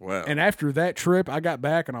 Wow. And after that trip, I got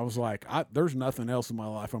back and I was like, there's nothing else in my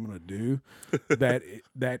life I'm going to do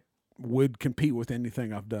that would compete with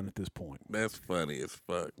anything I've done at this point. That's funny as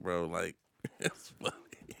fuck, bro. Like, that's funny.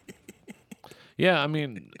 Yeah, I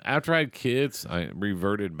mean, after I had kids, I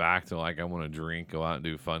reverted back to, like, I want to drink, go out and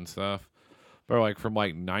do fun stuff. But, like, from,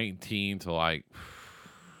 like, 19 to, like,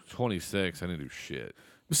 26, I didn't do shit.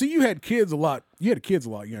 But see, you had kids a lot younger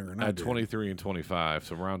than I I had did. 23 and 25,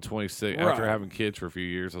 so around 26, Right. after having kids for a few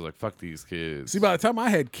years, I was like, fuck these kids. See, by the time I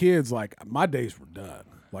had kids, like, my days were done.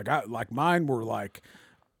 Like mine were like,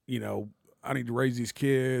 I need to raise these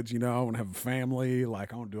kids, I want to have a family,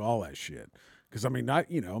 like, I want to do all that shit. Because, I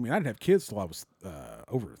didn't have kids till I was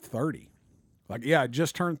over 30. Like, yeah, I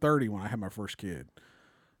just turned 30 when I had my first kid.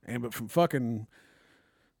 But from fucking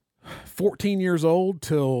 14 years old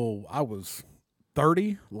till I was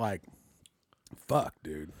 30, like, fuck,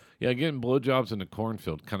 dude. Yeah, getting blowjobs in the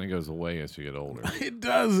cornfield kind of goes away as you get older. It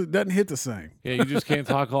does. It doesn't hit the same. Yeah, you just can't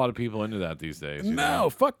talk a lot of people into that these days. You No, know?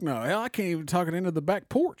 fuck no. Hell, I can't even talk it into the back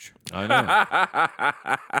porch. I know.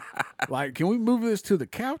 Like, can we move this to the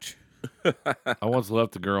couch? I once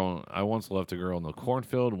left a girl in the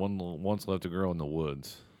cornfield. Once left a girl in the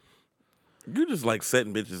woods. You just like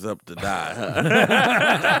setting bitches up to die,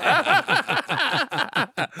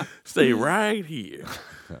 huh? Stay right here.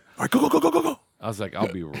 All right, go. I was like,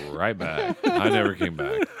 I'll be right back. I never came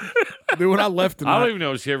back. Dude, when I left tonight, I don't even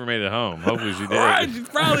know if she ever made it home. Hopefully she did. All right, she's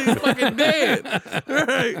probably fucking dead.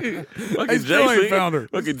 Right. Fucking still ain't found her.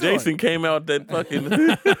 Fucking Jason came out that fucking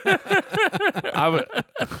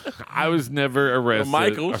I was never arrested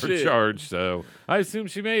Michael, or shit. charged, so I assume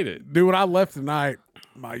she made it. Dude, when I left tonight,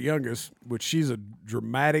 my youngest, which she's a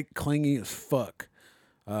dramatic, clingy as fuck.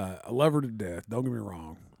 I love her to death. Don't get me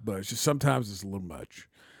wrong, but it's just sometimes it's a little much.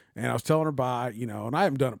 And I was telling her and I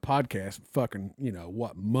haven't done a podcast in fucking,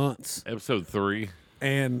 months. Episode 3.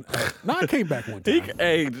 And no, I came back one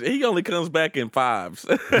time. he only comes back in 5s.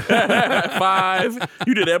 5.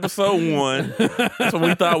 You did episode 1. So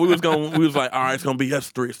we thought we was like, all right, it's gonna be us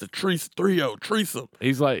 3. It's the trio, threesome.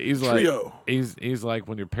 He's like Trio. he's like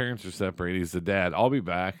when your parents are separated, he's the dad. I'll be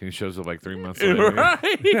back, and he shows up like 3 months later. Right.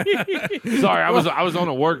 Sorry, I was on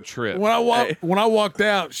a work trip. When I walked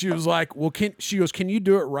out, she was like, "Well, can you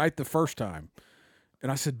do it right the first time?"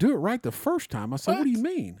 And I said, "Do it right the first time." I said, "What do you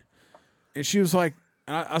mean?" And she was like,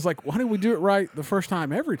 I was like, "Why didn't we do it right the first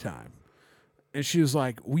time every time?" And she was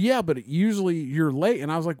like, "Well, yeah, but usually you're late."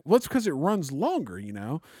 And I was like, "Well, it's because it runs longer,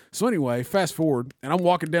 So anyway, fast forward, and I'm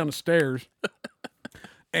walking down the stairs,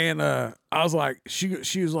 and I was like, she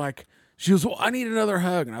was, "Well, I need another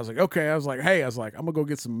hug," and I was like, "Okay." I was like, "Hey," I'm gonna go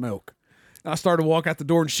get some milk. And I started to walk out the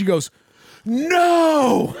door, and she goes,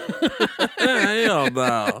 "No!" Hell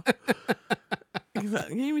no. He's like,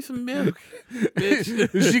 give me some milk,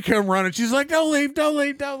 bitch. She come running. She's like, "Don't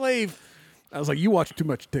leave." I was like, "You watch too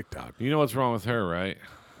much TikTok." You know what's wrong with her, right?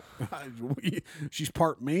 She's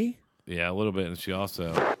part me. Yeah, a little bit, and she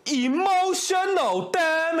also Emotional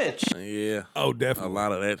damage. Yeah. Oh, A definitely.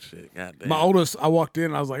 lot of that shit. Goddamn. My oldest, I walked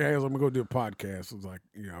in. I was like, "Hey, I'm gonna go do a podcast." I was like,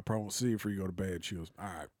 "I probably won't see you before you go to bed." She goes, "All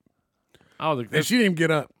right." And she didn't even get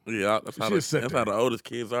up. Yeah, that's how She just sat the oldest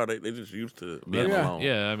kids are. They just used to being alone.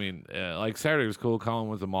 Yeah, I mean, like Saturday was cool. Colin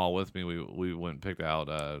went to the mall with me. We went and picked out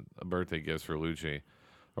a birthday gift for Lucci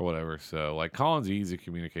or whatever. So like Colin's easy to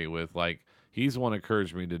communicate with. Like he's the one that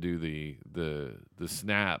encouraged me to do the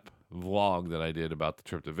Snap vlog that I did about the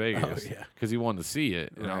trip to Vegas yeah. because he wanted to see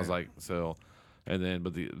it, and I was Right. like, so And then,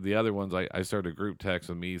 but the other ones, I started a group text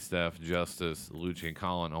with me, Steph, Justice, Lucci, and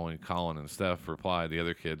Colin. Only Colin and Steph replied. The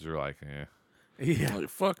other kids were like, eh. Yeah. Like,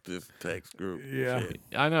 fuck this text group. Yeah. Shit.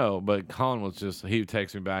 I know, but Colin was just, he would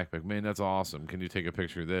text me back, like, man, that's awesome. Can you take a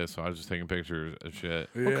picture of this? So I was just taking pictures of shit.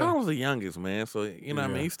 Well, Colin's the youngest, man, so, you know what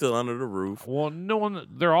I mean? He's still under the roof. Well, no one,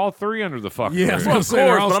 they're all three under the fucking Yeah, roof. that's what I'm Of saying.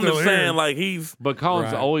 They're all course, but I'm still just here. saying, like, he's... But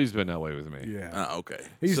Colin's Right. always been that way with me. Yeah. okay.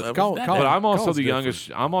 He's So, Colin, But I'm also Colin's the different.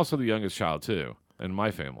 youngest. I'm also the youngest child too in my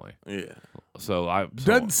family. Yeah. So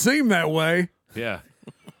Doesn't seem that way. yeah.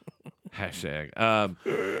 Hashtag.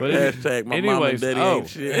 But Hashtag my mom and anyways, daddy ain't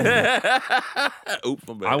shit. Oops,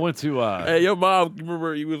 my bad. I went to Hey, your mom, you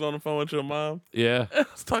remember you was on the phone with your mom? yeah. I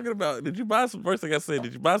was talking about, did you buy some, first thing I said,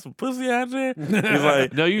 did you buy some pussy out there? He's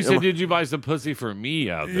like, No, you said, did you buy some pussy for me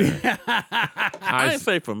out there? I didn't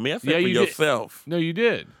say for me, I said Yeah, for you did. yourself. No, you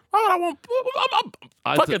did. Why would I want, I'm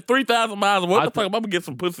I fucking 3,000 miles away. What I the fuck? I'm going to get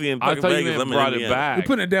some pussy in I fucking thought you Vegas. meant I'm in brought it Indiana. back. You're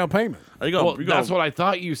putting a down payment. Are you going Well, to, that's what I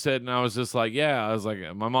thought you said, and I was just like, yeah. I was like,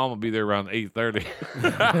 my mom will be there around 8:30.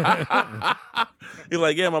 He's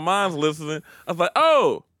like, yeah, my mom's listening. I was like,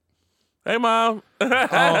 oh, hey, mom.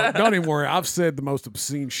 Oh, don't even worry. I've said the most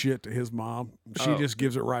obscene shit to his mom. She just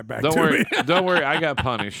gives it right back Don't to worry. me. Don't worry. I got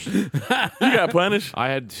punished. You got punished? I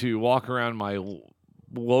had to walk around my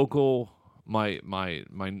local,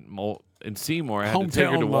 in Seymour. I had to take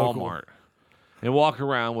her to Hometown local. Walmart and walk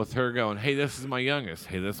around with her going, hey, this is my youngest.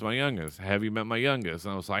 Hey, this is my youngest. Have you met my youngest?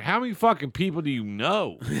 And I was like, how many fucking people do you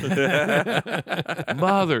know?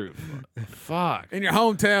 Mother, fuck. In your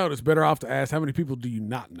hometown, it's better off to ask how many people do you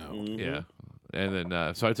not know. Yeah. And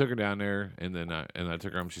then, so I took her down there, and then I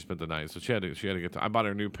took her home. She spent the night, so she had to get. I bought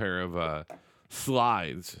her a new pair of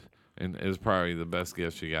slides, and it was probably the best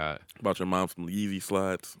gift she got. Bought your mom some Yeezy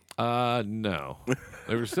slides. No,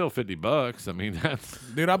 they were still $50. I mean, that's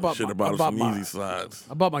Dude, I bought Should have my, bought I her bought some my, Yeezy slides.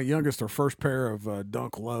 I bought my youngest her first pair of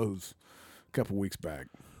Dunk Lows a couple weeks back.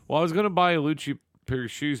 well. I was gonna buy a Lucci pair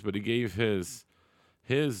of shoes, but he gave his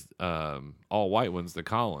all white ones to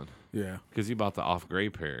Colin Yeah. because he bought the off gray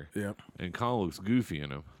pair, Yep. and Colin looks goofy in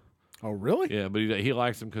them. Oh, really? Yeah, but he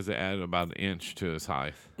likes them because they added about an inch to his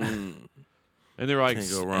height. And they're like, Can't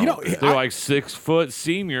go wrong. You know, with that. they're like 6 foot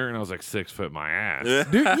senior, and I was like 6 foot my ass.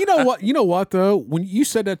 dude, you know what? You know what though? When you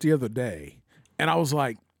said that the other day, and I was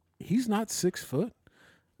like, he's not 6 foot.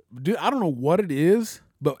 Dude, I don't know what it is,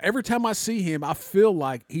 but every time I see him, I feel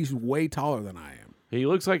like he's way taller than I am. He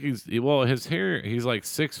looks like his hair. He's like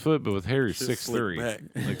 6 foot, but with hair he's Shit's 6'3",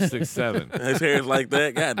 slicked like 6'7". His hair's like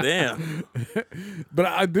that. God damn. But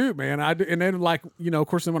I do, man. I do. And then, like, you know, of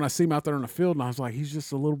course, then when I see him out there on the field, and I was like, he's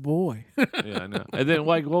just a little boy. Yeah, I know. And then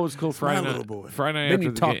like, what was cool Friday my night? little boy. Friday night Then after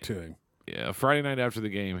you the talk game. to him. Yeah, Friday night after the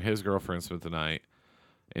game, his girlfriend spent the night,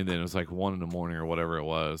 and then it was like 1 a.m. or whatever it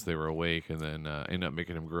was. They were awake, and then ended up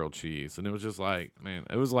making him grilled cheese, and it was just like, man,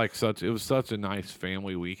 it was such a nice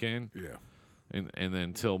family weekend. Yeah. And then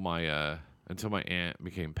until my aunt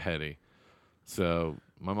became petty, so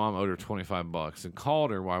my mom owed her $25 and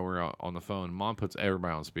called her while we were on the phone. Mom puts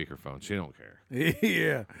everybody on speakerphone. She don't care.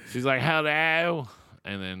 Yeah. She's like, hello,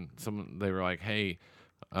 and then they were like, hey,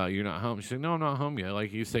 you're not home. She's like, no, I'm not home yet.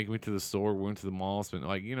 Like, he's taking me to the store. We went to the mall. But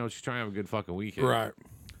like, you know, she's trying to have a good fucking weekend. Right.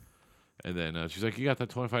 And then she's like, you got that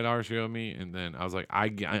 $25 you owe me? And then I was like,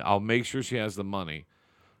 I'll make sure she has the money.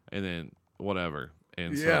 And then whatever.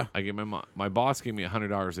 And so Yeah. I get my boss gave me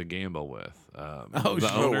 $100 to gamble with. Oh, the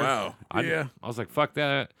shit. Oh, owner. wow. Yeah. I was like, fuck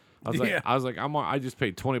that. I was like, Yeah. I just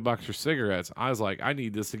paid $20 for cigarettes. I was like, I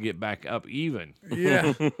need this to get back up even.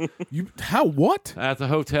 Yeah. What? At the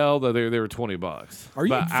hotel, though, they were $20. Are you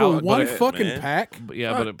But for out- one but- fucking man. pack? But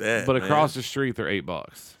yeah, Fuck that, but man. across the street they're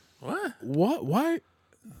 $8. What? What? Why?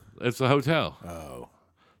 It's a hotel. Oh.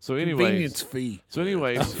 So anyways, Convenience fee.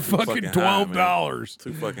 fucking Fucking high, man. $12.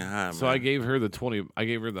 Too fucking high, man. so I gave her the 20. I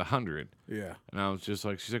gave her the 100, Yeah. and I was just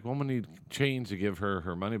like, she's like, well, I'm gonna need change to give her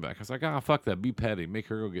her money back. I was like, fuck that, be petty, make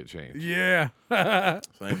her go get change. Yeah.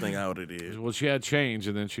 Same thing out it is. Well, she had change,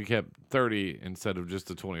 and then she kept 30 instead of just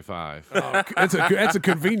the 25. That's a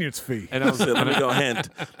convenience fee. And I was, Let me go ahead.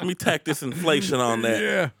 Let me tack this inflation on that.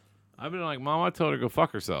 Yeah. I've been like, Mom, I told her to go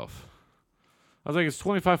fuck herself. I was like, it's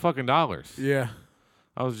 $25 fucking dollars. Yeah.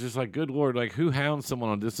 I was just like, good Lord, like who hounds someone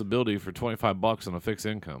on disability for $25 on a fixed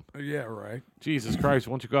income? Yeah, right. Jesus Christ,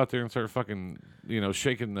 why don't you go out there and start fucking,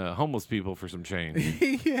 shaking the homeless people for some change?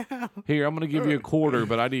 Yeah. Here, I'm going to give you a quarter,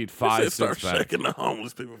 but I need 5 Said start cents back. shaking the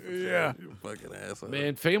homeless people. For Yeah. sure. You fucking asshole.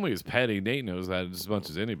 Man, family is petty. Nate knows that as much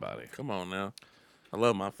as anybody. Come on now. I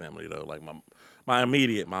love my family though. Like my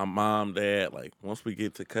immediate, my mom, dad. Like once we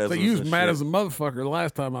get to So cousins. you was and mad shit, as a motherfucker the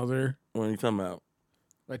last time I was there. What are you talking about?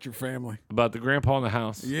 About your family. About the grandpa in the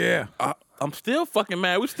house. Yeah. I'm still fucking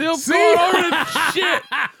mad. We still See? going over this shit.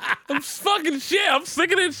 I'm fucking shit. I'm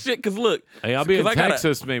sick of this shit. Because look. Hey, I'll be in 'cause I gotta-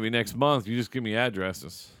 Texas maybe next month. You just give me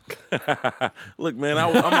addresses. Look, man,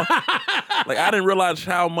 I didn't realize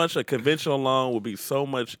how much a conventional loan would be so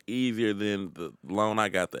much easier than the loan I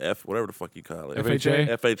got, the whatever the fuck you call it. FHA?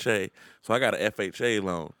 FHA. So I got an FHA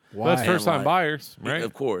loan. Why? That's first time like- buyers, right?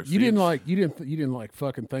 Of course. You didn't like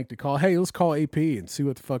fucking think to call. Hey, let's call AP and see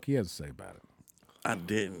what the fuck he has to say about it. I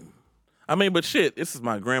didn't. I mean, but shit, this is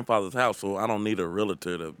my grandfather's house, so I don't need a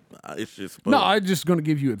realtor to. It's just. No, I'm just going to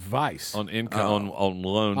give you advice On income, on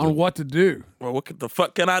loans. on what to do. Well, what the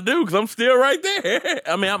fuck can I do? Because I'm still right there.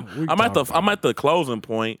 I mean, I'm at the closing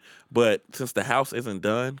point, but since the house isn't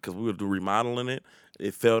done, because we were remodeling it,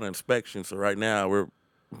 it failed inspection. So right now we're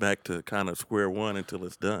back to kind of square one until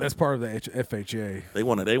it's done. That's part of the FHA. They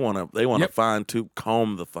want to Yep. fine tooth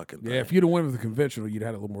comb the fucking thing. Yeah, if you'd have went with the conventional, you'd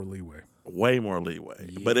had a little more leeway. Way more leeway,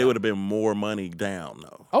 but it would have been more money down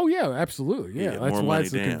though. Oh yeah, absolutely. Yeah, Yeah, that's more why money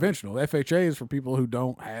it's the down. conventional. FHA is for people who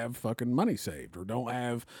don't have fucking money saved or don't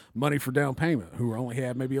have money for down payment, who only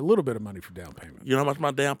have maybe a little bit of money for down payment. You know how much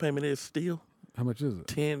my down payment is still? How much is it?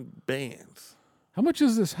 10 bands, How much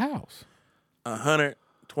is this house?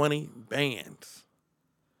 120 bands.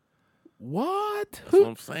 What? That's what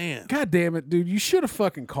I'm saying. God damn it, dude! You should have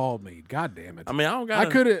fucking called me. God damn it! I mean, I don't got. I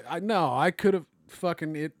could have. I could have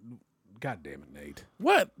fucking it. God damn it, Nate!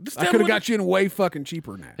 What? Just I tell could me have got you in way fucking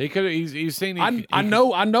cheaper than that. He could have. He's saying. I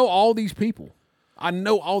know all these people. I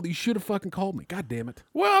know all these. Should have fucking called me. God damn it!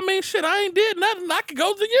 Well, I mean, shit, I ain't did nothing. I could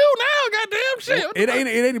go to you now. Goddamn shit.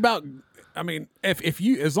 It ain't about. I mean, if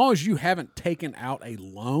you, as long as you haven't taken out a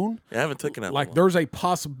loan, I haven't taken out. like one. there's a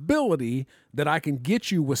possibility that I can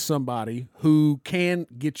get you with somebody who can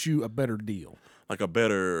get you a better deal, like a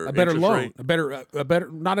better better interest loan, rate. a better,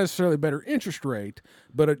 not necessarily a better interest rate,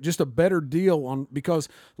 but just a better deal on, because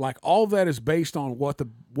like all that is based on what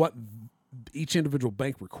each individual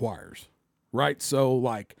bank requires, right? So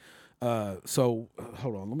like, hold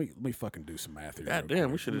on, let me fucking do some math here. God real damn,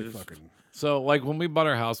 quick. we should Let have me just. fucking. So, like when we bought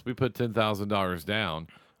our house, we put $10,000 down,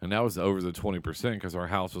 and that was over the 20% because our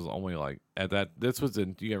house was only like at that. This was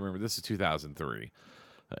in. You gotta remember, this is 2003.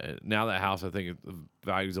 Now that house, I think the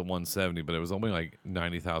value's at 170, but it was only like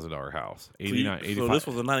 $90,000 house. 89, So this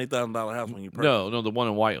was a $90,000 house when you purchased. no, the one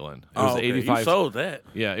in Whiteland. It was okay. 85. You sold that.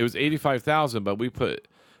 Yeah, it was 85,000, but it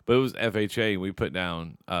was FHA, and we put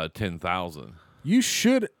down 10,000. You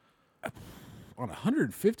should on a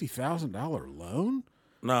 $150,000 loan.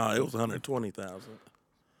 No, it was 120,000.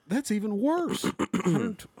 That's even worse.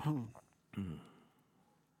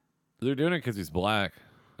 They're doing it because he's black.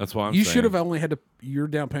 That's why You should have only had to. Your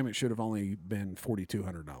down payment should have only been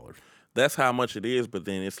 $4,200. That's how much it is, but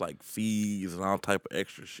then it's like fees and all type of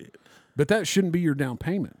extra shit. But that shouldn't be your down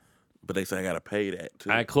payment. But they say I got to pay that too.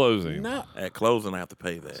 at closing. No. At closing, I have to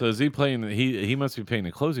pay that. So is he paying? He must be paying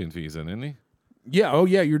the closing fees, then, isn't he? Yeah. Oh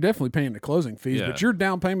yeah. You're definitely paying the closing fees, Yeah. but your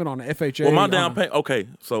down payment on FHA. well, my down payment. Okay,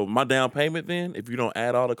 so my down payment then, if you don't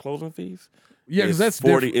add all the closing fees, Yeah, because it's that's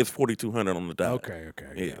 40. different. It's 4,200 on the dot. Okay.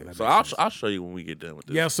 Yeah. that So makes sense. I'll show you when we get done with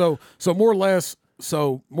this. Yeah. So more or less.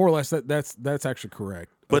 That's actually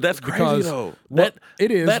correct. But that's Because crazy though. what it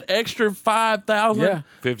is. That extra 5,000 Yeah.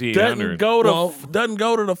 5,800. doesn't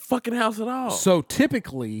go to the fucking house at all. So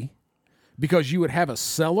typically, because you would have a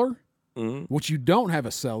seller, Mm-hmm. which you don't have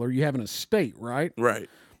a seller, you have an estate, right? Right.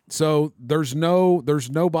 So there's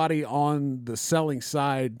nobody on the selling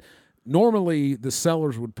side. Normally, the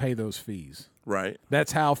sellers would pay those fees. Right.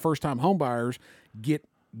 That's how first-time homebuyers get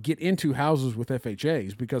into houses with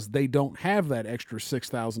FHAs, because they don't have that extra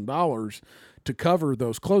 $6,000 to cover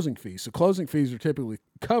those closing fees. So closing fees are typically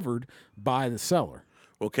covered by the seller.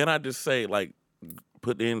 Well, can I just say, like,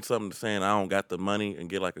 put in something saying I don't got the money and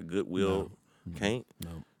get like a goodwill? Can't.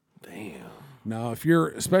 No. Damn. No, if you're,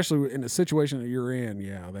 especially in the situation that you're in,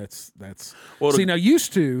 yeah, that's. Well, See, now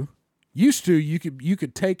used to you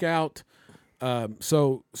could take out.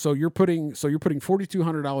 So you're putting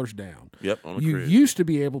 $4,200 down. Yep. On the You crib. used to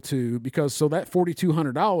be able to, because so that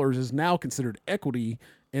 $4,200 is now considered equity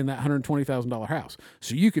in that $120,000 house.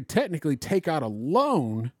 So you could technically take out a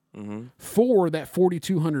loan for that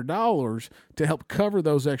 $4,200 to help cover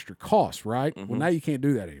those extra costs, right? Well, now you can't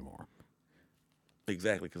do that anymore,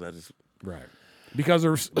 Exactly, because I just. right? Because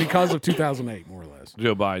of 2008, more or less.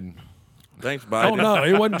 Joe Biden. Thanks, Biden. Oh no,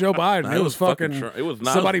 it wasn't Joe Biden. No, it was fucking. Trump. It was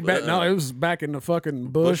not somebody back. No, it was back in the fucking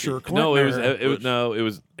Bush or Clinton. No, era.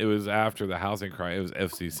 it was after the housing crisis. It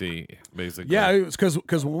was FCC basically. Yeah, it was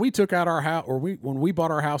because when we took out our house, when we bought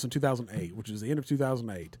our house in 2008, which is the end of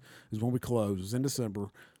 2008, is when we closed. It was in December.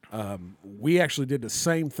 We actually did the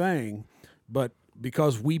same thing, but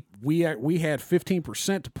because we had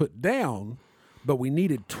 15% to put down, but we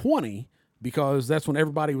needed 20 because that's when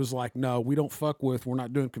everybody was like, no, we don't fuck with. We're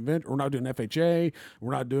not doing we're not doing FHA.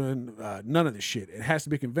 We're not doing none of this shit. It has to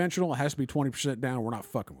be conventional. It has to be 20% down. We're not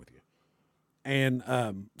fucking with you. And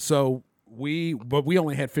but we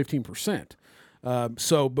only had 15%.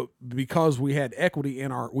 But because we had equity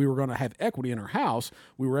we were going to have equity in our house,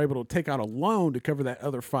 we were able to take out a loan to cover that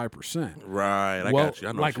other 5%. Right. I got you.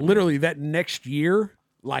 I know like what you literally that next year,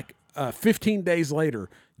 15 days later,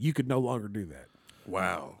 you could no longer do that.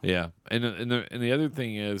 Wow. Yeah, and the other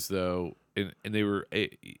thing is though, and they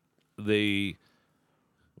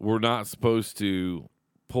were not supposed to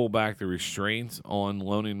pull back the restraints on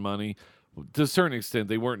loaning money. To a certain extent,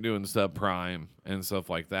 they weren't doing subprime and stuff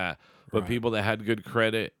like that. But people that had good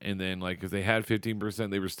credit, and then if they had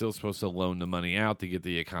 15%, they were still supposed to loan the money out to get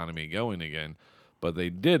the economy going again. But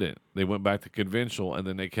they didn't. They went back to conventional, and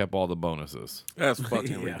then they kept all the bonuses. That's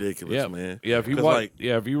fucking ridiculous, man. Yeah, if you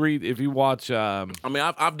watch, I mean,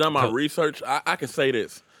 I've done my research. I can say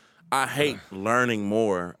this: I hate learning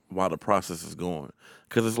more while the process is going,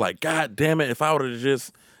 because it's like, God damn it, if I would have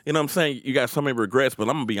just, you know what I'm saying? You got so many regrets, but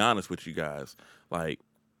I'm gonna be honest with you guys. Like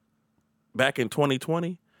back in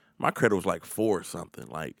 2020. My credit was like 4 or something.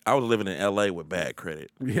 Like I was living in LA with bad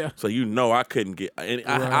credit. Yeah. So I couldn't get. And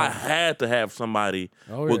I had to have somebody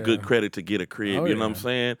with good credit to get a crib. You know what I'm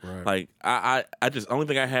saying? Right. Like I just only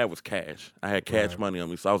thing I had was cash. I had cash money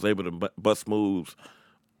on me, so I was able to bust moves.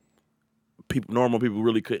 Normal people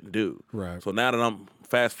really couldn't do. Right. So now that I'm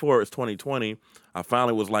fast forward, it's 2020. I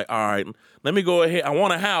finally was like, all right, let me go ahead. I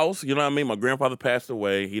want a house. You know what I mean? My grandfather passed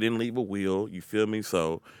away. He didn't leave a will. You feel me?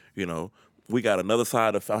 So we got another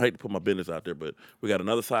side of, I hate to put my business out there, but we got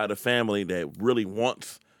another side of the family that really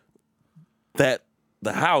wants the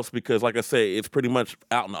house because, like I said, it's pretty much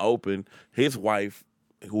out in the open. His wife,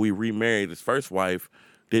 who we remarried, his first wife,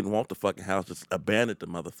 didn't want the fucking house, just abandoned the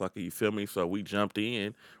motherfucker, you feel me? So we jumped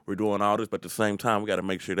in. We're doing all this, but at the same time, we got to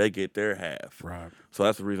make sure they get their half. Right. So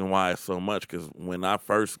that's the reason why it's so much, because when I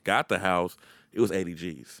first got the house, it was 80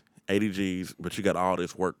 G's. 80 G's, but you got all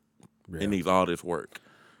this work. It needs all this work.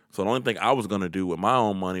 So the only thing I was going to do with my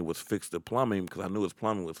own money was fix the plumbing because I knew his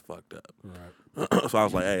plumbing was fucked up. Right. So I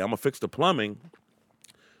was like, hey, I'm going to fix the plumbing.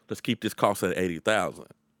 Let's keep this cost at $80,000.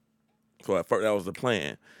 So at first, that was the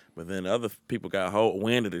plan. But then other people got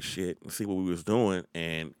wind of this shit and see what we was doing,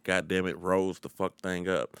 and goddamn it, rose the fuck thing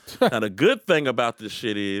up. Now, the good thing about this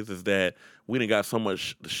shit is that we done got so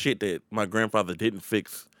much shit that my grandfather didn't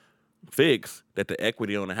fix that the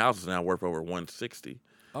equity on the house is now worth over $160.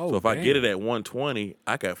 Oh, so if I get it at $120,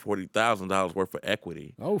 I got $40,000 worth of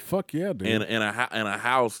equity. Oh, fuck yeah, dude. In a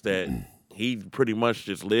house that he pretty much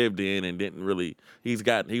just lived in and didn't really. He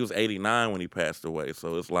was 89 when he passed away.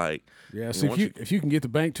 So it's like, yeah. So if you can get the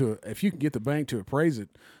bank to appraise it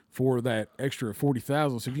for that extra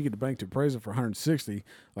 40,000, so if you get the bank to appraise it for 160,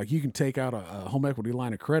 like you can take out a home equity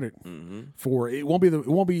line of credit for it. Won't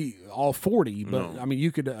be all 40, but I mean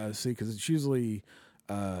you could see because it's usually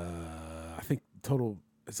I think total.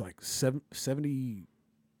 It's like 75%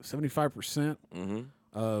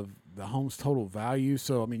 of the home's total value.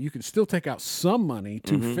 So, I mean, you can still take out some money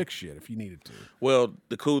to fix shit if you needed to. Well,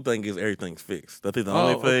 the cool thing is everything's fixed. I think the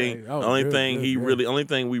only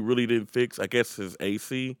thing we really didn't fix, I guess, is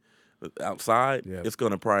AC outside. Yeah. It's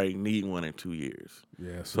going to probably need one in 2 years.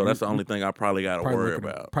 Yeah. So that's the only thing I probably got to worry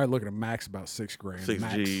about. Probably looking at max about $6,000. 6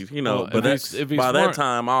 max. G's, but that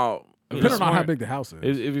time I'll. Depending on how big the house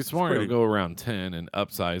is. If you're smart, you'll go around 10 and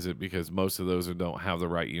upsize it because most of those don't have the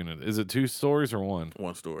right unit. Is it 2 stories or 1?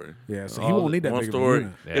 1 story. Yeah, so he won't need that big story. Of a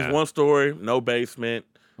unit. Yeah. It's 1 story, no basement.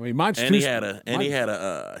 I mean, mine's and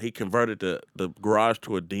he converted the garage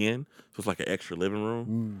to a den, so it's like an extra living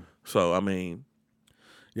room. So I mean,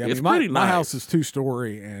 yeah, it's pretty nice. My house is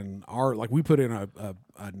 2-story, and we put in a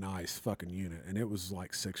nice fucking unit, and it was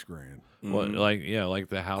like $6,000. Well, like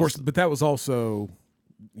the house. Of course, but that was also.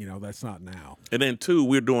 That's not now. And then 2,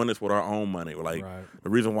 we're doing this with our own money. Like the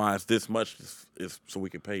reason why it's this much is so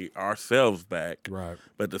we can pay ourselves back. Right.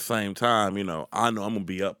 But at the same time, I know I'm gonna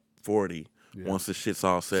be up 40 once this shit's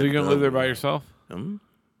all set. So you're gonna live there by yourself? Mm-hmm.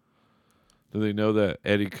 Do they know that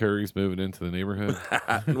Eddie Curry's moving into the neighborhood?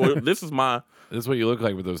 Well, this is what you look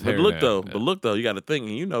like with those hair. But look though, you got to think,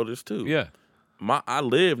 and you know this too. Yeah. I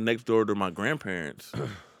lived next door to my grandparents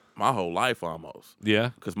my whole life almost.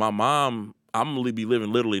 Yeah. Because my mom. I'm going to be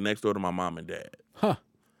living literally next door to my mom and dad. Huh.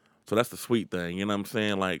 So that's the sweet thing. You know what I'm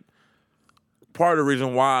saying? Like, part of the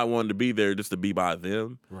reason why I wanted to be there just to be by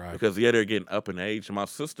them. Right. Because, they're getting up in age. And my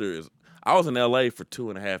sister I was in L.A. for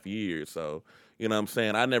 2.5 years. So, you know what I'm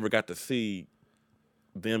saying? I never got to see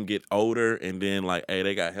them get older, and then like, hey,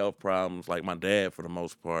 they got health problems, like my dad for the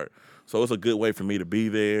most part. So it's a good way for me to be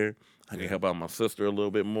there. I can help out my sister a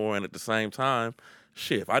little bit more, and at the same time,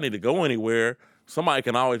 shit, if I need to go anywhere, somebody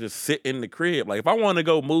can always just sit in the crib. Like if I want to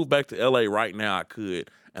go move back to LA right now, I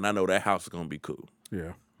could, and I know that house is gonna be cool.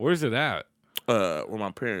 Yeah. Where's it at? Where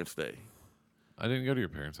my parents stay. I didn't go to your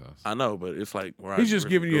parents' house. I know, but it's like where He's just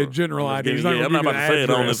giving you a general idea. He's not I'm not gonna about to give you say it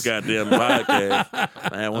an on this goddamn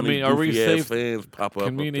podcast. Man, when are we safe? Fans pop up.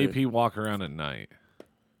 Can me and up there. AP walk around at night?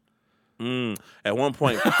 At one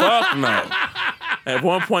point, fuck no. At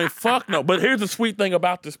one point, fuck no. But here's the sweet thing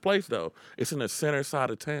about this place, though. It's in the center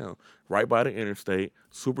side of town, right by the interstate,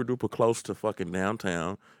 super duper close to fucking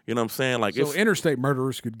downtown. You know what I'm saying? Like, So it's interstate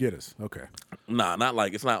murderers could get us. Okay. nah, not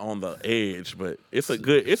like it's not on the edge, but it's a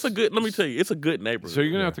good. Let me tell you, it's a good neighborhood. So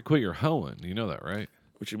you're gonna have to quit your hoeing. You know that, right?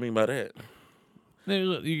 What you mean by that?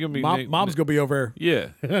 You're gonna be Mom's gonna be over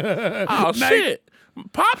there. Yeah. Oh shit.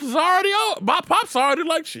 Pops is already out. My Pops already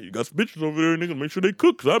like, shit, you got some bitches over there, nigga. Make sure they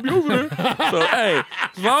cook, because I'll be over there. So, hey,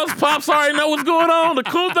 as long as Pops already know what's going on, the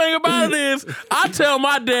cool thing about it is I tell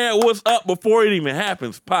my dad what's up before it even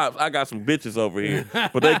happens. Pops, I got some bitches over here,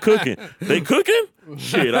 but they cooking. They cooking?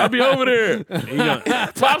 Shit, I'll be over there.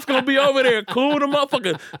 Pops gonna be over there, cool the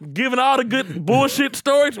motherfucker, giving all the good bullshit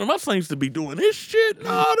stories. Man, my son used to be doing this shit and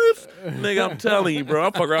all this. Nigga, I'm telling you, bro,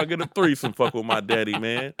 I'll get a threesome fuck with my daddy,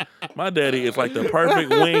 man. My daddy is like the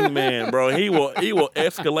perfect wingman, bro. He will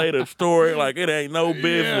escalate a story like it ain't no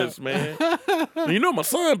business, man. And you know, my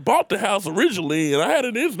son bought the house originally, and I had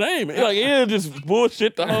it in his name. Like, yeah, just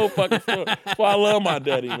bullshit the whole fucking story. That's why I love my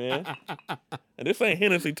daddy, man. And this ain't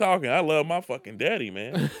Hennessy talking. I love my fucking daddy,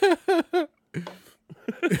 man.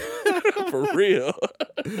 For real.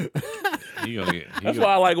 That's why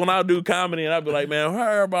I like when I do comedy and I be like, man,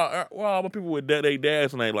 heard about all the people with they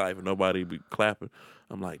dads in their life and nobody be clapping.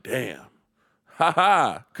 I'm like, damn. Ha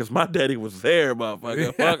ha. Because my daddy was there,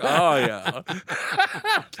 motherfucker. Fuck all y'all.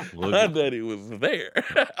 My daddy was there.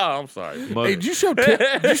 Oh, I'm sorry. Hey, did you show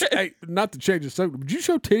hey, not to change the subject, did you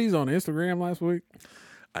show titties on Instagram last week?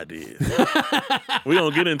 I did. We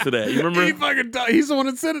don't get into that. You remember? He's the one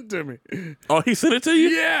that sent it to me. Oh, he sent it to you?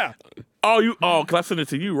 Yeah. Cause I sent it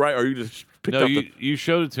to you, right? Or you just picked No, up you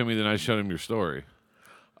showed it to me, then I showed him your story.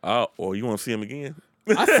 or you want to see him again?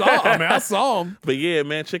 I saw him. But yeah,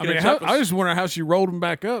 man, chicken and I chuckles. just wonder how she rolled him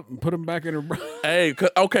back up and put him back in her bra. Hey,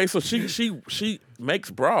 okay, so she makes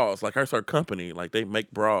bras. Like, her company, like, they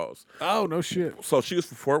make bras. Oh, no shit. So she was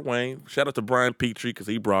from Fort Wayne. Shout out to Brian Petrie, because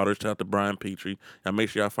he brought her. Shout out to Brian Petrie. And make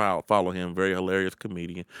sure y'all follow him. Very hilarious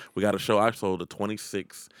comedian. We got a show I sold the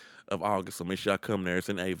 26th of August, so make sure y'all come there. It's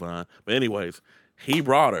in Avon. But anyways, he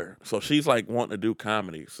brought her. So she's like wanting to do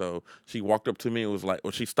comedy. So she walked up to me and was like,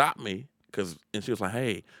 well, she stopped me, and she was like,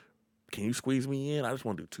 hey, can you squeeze me in? I just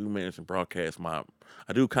want to do 2 minutes and broadcast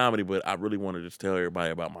I do comedy, but I really want to just tell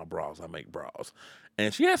everybody about my bras. I make bras.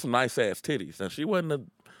 And she had some nice ass titties. Now she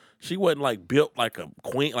wasn't like built like a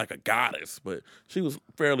queen, like a goddess, but she was a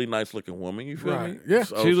fairly nice looking woman. You feel me? Yeah.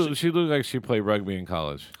 So She looked like she played rugby in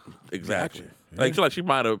college. exactly. Like she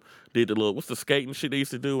might have did the little, what's the skating shit they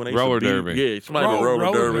used to do when they Roller used to derby. Yeah, she might have been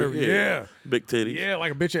roller derby. Yeah. Big titties. Yeah,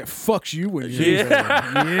 like a bitch that fucks you when you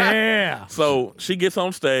Yeah. Yeah. So she gets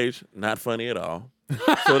on stage, not funny at all.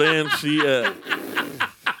 So then she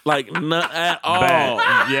like not at all.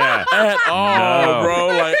 Yeah. At all, No. bro.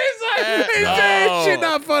 Like He's saying shit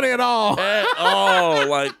not funny at all. at all.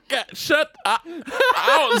 Like, God,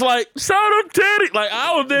 I was like, show them titties. Like,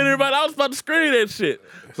 I was there, everybody. I was about to scream that shit.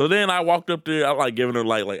 So then I walked up there. I like giving her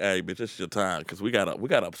like, hey, bitch, it's your time, because we got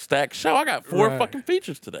a stacked show. I got 4 Right. fucking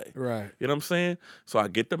features today. Right. You know what I'm saying? So I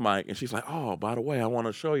get the mic, and she's like, oh, by the way, I want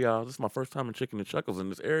to show y'all. This is my first time in Chicken and Chuckles in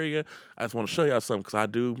this area. I just want to show y'all something, because I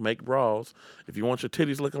do make bras. If you want your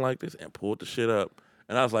titties looking like this, and pulled the shit up.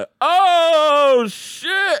 And I was like, oh,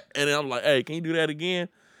 shit. And then I'm like, hey, can you do that again?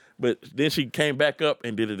 But then she came back up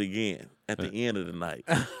and did it again at the end of the night.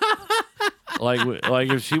 Like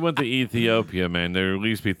if she went to Ethiopia, man, there would at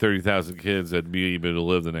least be 30,000 kids that'd be able to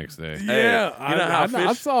live the next day. Yeah. you know how I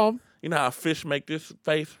fish- saw him. You know how fish make this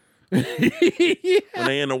face when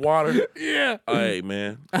they in the water? Yeah. Hey,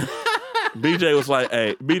 man. BJ was like,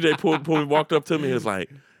 hey, BJ walked up to me and was like,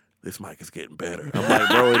 this mic is getting better. I'm like,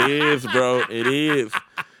 bro, it is, bro. It is.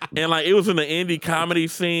 And like, it was in the indie comedy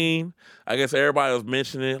scene. I guess everybody was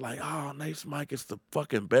mentioning it, like, oh, Nate's mic is the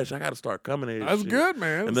fucking best. I got to start coming in. That's good,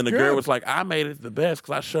 man. And then the girl was like, I made it the best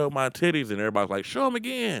because I showed my titties. And everybody was like, show them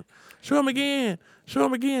again. Show them again. Show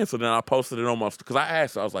them again. So then I posted it on my, because I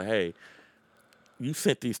asked her, I was like, hey, you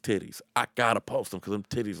sent these titties. I got to post them because them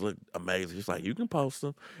titties look amazing. She's like, you can post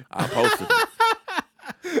them. I posted them.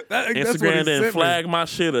 That's what he Instagram sent didn't me. flag my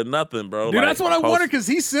shit or nothing, bro. Dude, Like, that's what I post- wondered because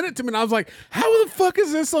he sent it to me and I was like, how the fuck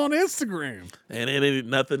is this on Instagram? And then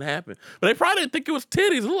nothing happened. But they probably didn't think it was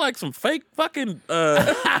titties. It looked like some fake fucking.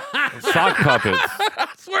 Sock puppets. I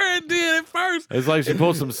swear it did at first. It's like she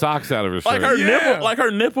pulled some socks out of her Like shirt.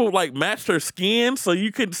 her nipple, like matched her skin, so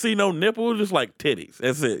you couldn't see no nipple, just like titties.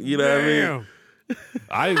 That's it. You know what I mean? Damn.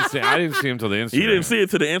 I didn't see him till the Instagram. You didn't see it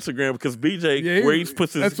to the Instagram because BJ, Yeah, where he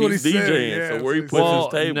puts his that's what he's he said, DJing, yeah, so where he that's puts Well,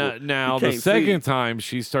 his table. now you the can't see second it. time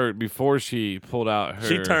before she pulled out her.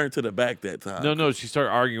 She turned to the back that time. No, she started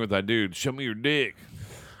arguing with that dude. Show me your dick.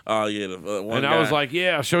 Oh yeah, the one And guy. I was like,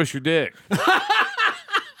 yeah, show us your dick.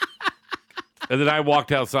 And then I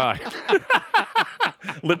walked outside.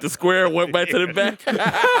 lit the square, went back to the back.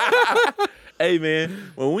 Hey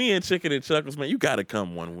man, when we in Chicken and Chuckles, man, you gotta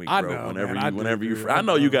come one week, bro. I know, whenever man, you, I do, whenever you, dude. I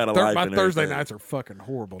know you got a life. My and Thursday everything. nights are fucking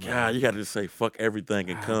horrible now. God, you gotta just say fuck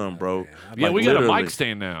everything and come, bro. Yeah, Like, we got a literally. mic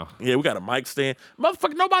stand now. Yeah, we got a mic stand.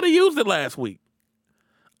 Motherfucker, nobody used it last week.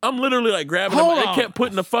 I'm literally like grabbing Hold them. on. They kept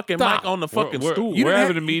putting the fucking Stop. mic on the fucking We're- stool. you- We're didn't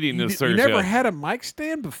having a meeting this You Thursday. never had a mic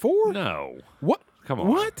stand before? No. What? Come on.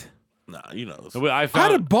 What? Nah, you know. I Oh. I'd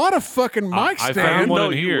found have bought a fucking mic I stand. found one know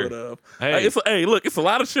in you here. would've. Hey. Hey, look, it's a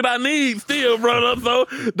lot of shit I need still, brother. So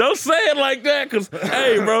don't say it like that, cause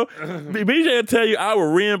hey, bro, BJ will tell you I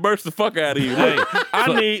will reimburse the fuck out of you. Look,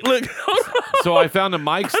 I need look. So I found a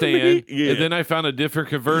mic stand, yeah. and then I found a different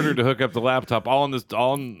converter to hook up the laptop, all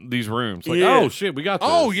in these rooms. Like, Yeah. oh shit, we got this.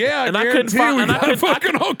 Oh yeah, And I couldn't guarantee find- we and I got couldn't-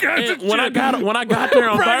 fucking all kinds of And when I shit. got there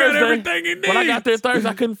on Bro, I got Thursday, everything he when I got there needs. Thursday,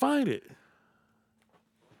 I couldn't find it.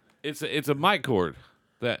 It's a mic cord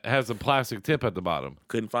that has a plastic tip at the bottom.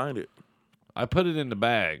 Couldn't find it. I put it in the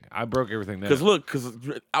bag. I broke everything down. Cause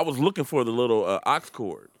I was looking for the little aux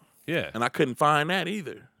cord, Yeah. and I couldn't find that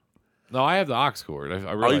either. No, I have the aux cord.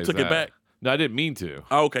 I realized took it that. back? No, I didn't mean to.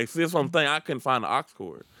 Oh, okay, see that's what I'm thinking. I couldn't find the aux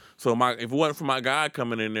cord. So if it wasn't for my guy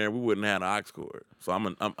coming in there, we wouldn't have the aux cord. So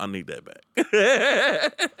I need that back.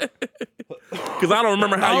 Because I don't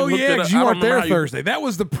remember how Oh you hooked yeah, it up. because you I don't weren't there remember how you- Thursday. That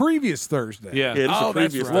was the previous Thursday. Yeah. Yeah, this is Oh, the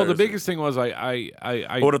that's previous right. Well, the Thursday. biggest thing was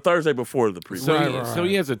I Or the Thursday before the previous. so, Right, so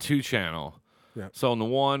he has a 2-channel. Yeah. So on the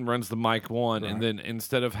one runs the mic one, and then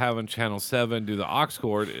instead of having channel 7 do the aux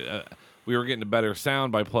cord, we were getting a better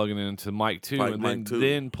sound by plugging it into mic 2, Like and mic 2.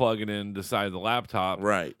 then plugging in the side of the laptop.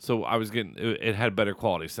 Right. So I was getting it had better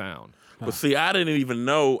quality sound. But see, I didn't even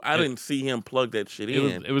know. I didn't see him plug that shit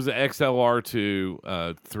in. It was an XLR to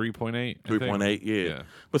 3.8. 3.8, yeah.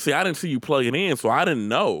 But see, I didn't see you plug it in, so I didn't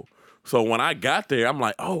know. So when I got there, I'm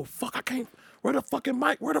like, oh, fuck, I can't. Where the fucking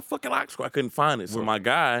mic? Where the fucking aux cord? I couldn't find it. So my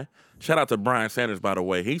guy, shout out to Brian Sanders, by the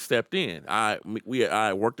way, he stepped in. I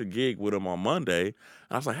worked a gig with him on Monday, and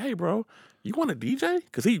I was like, hey, bro, you want to DJ?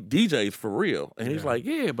 Because he DJs for real. And he's like,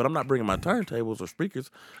 yeah, but I'm not bringing my turntables or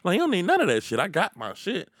speakers. I'm like, you don't need none of that shit. I got my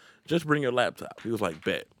shit. Just bring your laptop. He was like,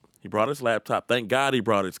 bet. He brought his laptop. Thank God he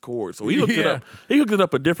brought his cord. So he hooked it Yeah. up. He hooked it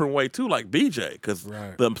up a different way too, like BJ, because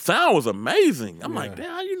Right. the sound was amazing. I'm like, Yeah.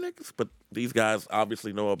 damn, how you niggas? But these guys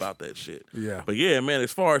obviously know about that shit. Yeah. But yeah, man,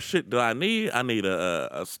 as far as shit that I need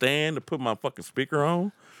a stand to put my fucking speaker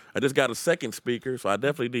on. I just got a second speaker, so I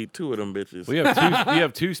definitely need 2 of them bitches. We have two. You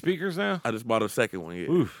have 2 speakers now. I just bought a second one,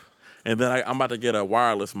 yeah. Oof. And then I'm about to get a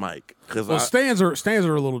wireless mic because Well, stands are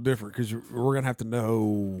a little different because we're gonna have to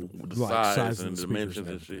know the like size of and the speakers dimensions and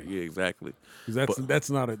everything. shit. Yeah, exactly. 'Cause that's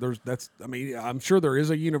not a there's that's I mean I'm sure there is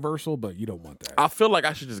a universal, but you don't want that. I feel like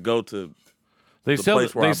I should just go to They The sell.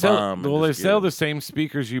 place where I They sell. buy 'em and Well, they just get sell 'em. the same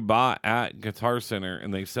speakers you bought at Guitar Center,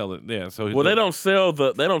 and they sell it. Yeah. So Well, they don't sell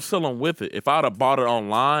them with it. If I'd have bought it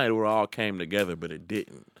online, it would all came together, but it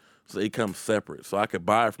didn't. So it comes separate. So I could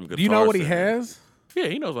buy it from Guitar Do you know what he Center. has? Yeah,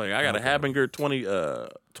 he knows. Like I got a Habinger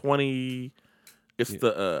 20. It's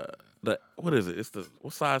the what is it? It's the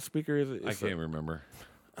what size speaker is it? I It's can't remember.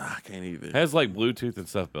 I can't either. It has like Bluetooth and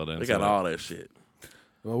stuff built in. They got so- all that shit.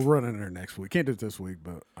 Well, we'll run in there next week. Can't do it this week,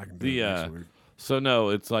 but I can do The it next week. so no,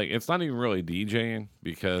 it's like it's not even really DJing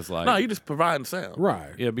because like No, you just providing sound.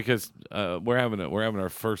 Right. yeah because we're having our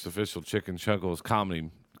first official Chicken Chuckles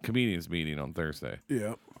comedians meeting on Thursday.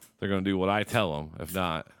 Yeah. They're gonna do what I tell them. If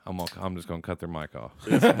not, I'm just gonna cut their mic off.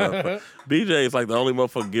 BJ is like the only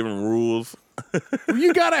motherfucker giving rules. Well,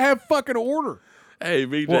 you gotta have fucking order. Hey,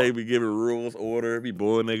 BJ be giving rules, order, be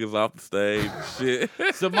blowing niggas off the stage, and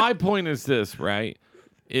shit. So my point is this, right?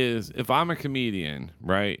 Is if I'm a comedian,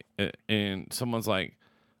 right, and someone's like,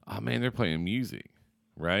 "Oh man, they're playing music,"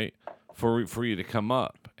 right, for you to come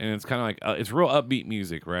up, and it's kind of like it's real upbeat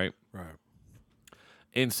music, right? Right.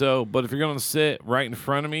 And so, but if you're gonna sit right in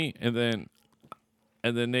front of me, and then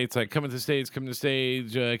Nate's like, "Come to the stage,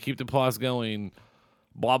 keep the applause going,"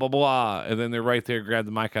 blah blah blah, and then they're right there, grab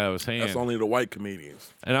the mic out of his hand. That's only the white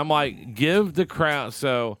comedians. And I'm like, give the crowd.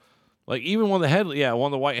 So, like, even one of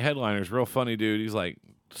the white headliners, real funny dude. He's like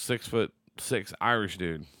 6'6" Irish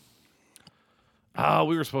dude. Oh,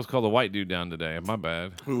 we were supposed to call the white dude down today. My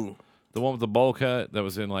bad. Who? The one with the bowl cut that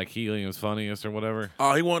was in like Helium's Funniest or whatever.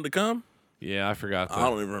 Oh, he wanted to come? Yeah, I forgot that. I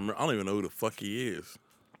don't even remember. I don't even know who the fuck he is.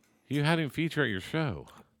 You had him feature at your show.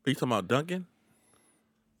 Are you talking about Duncan?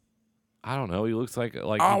 I don't know. He looks like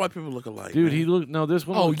All white people look alike. dude. man. He looked this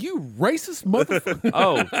one. Oh, looked- you racist motherfucker!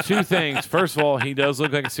 Oh, two things. First of all, he does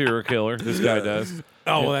look like a serial killer. This guy does.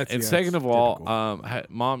 Oh, well, that's And yeah, second that's of all, typical.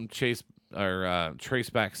 Mom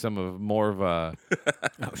traced back some of more of oh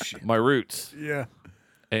shit! my roots, Yeah.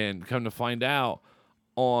 and come to find out,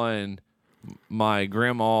 on my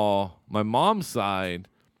mom's side,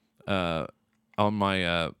 on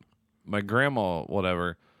my grandma,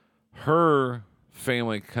 whatever, her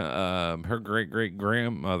family, her great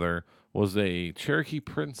grandmother was a Cherokee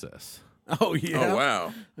princess. Oh yeah. Oh,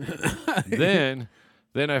 wow.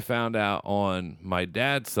 Then I found out on my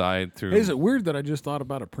dad's side through. Is it weird that I just thought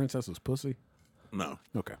about a princess's pussy? No.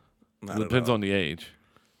 Okay. Not Depends at all. on the age.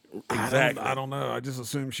 Exactly. I don't know. I just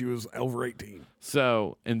assumed she was over 18.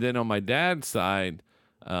 So, and then on my dad's side,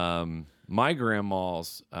 my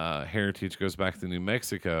grandma's heritage goes back to New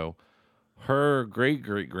Mexico. Her great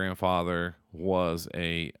grandfather was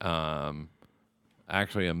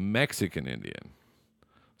actually a Mexican Indian.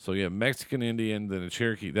 So you have Mexican Indian, then a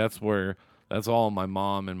Cherokee. That's all on my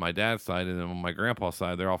mom and my dad's side, and then on my grandpa's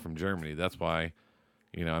side, they're all from Germany. That's why,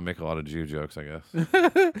 I make a lot of Jew jokes, I guess.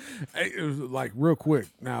 Hey, it was like real quick.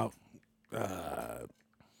 Now,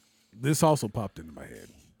 this also popped into my head.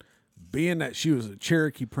 Being that she was a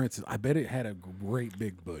Cherokee princess, I bet it had a great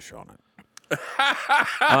big bush on it.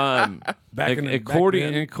 Back in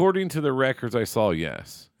According to the records I saw,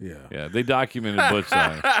 yes. Yeah. They documented bush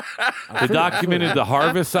side. They documented the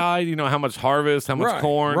harvest side. You know how much harvest, how much Right,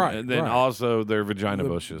 corn, right, and then right. also their vagina The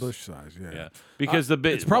bushes. bush size, yeah. Yeah, because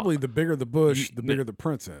It's probably the bigger the bush, the bigger the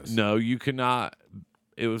princess. no, you cannot.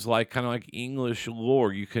 It was like kind of like English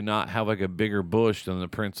lore. You cannot have like a bigger bush than the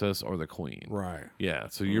princess or the queen. Right. Yeah,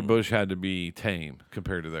 so your bush had to be tame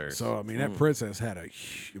compared to theirs. So I mean, that princess had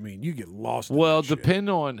you get lost. in Well, that shit. depend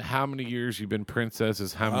on how many years you've been princess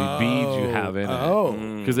is how many beads you have in it. Oh,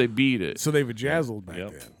 Because they beat it. so they vajazzled back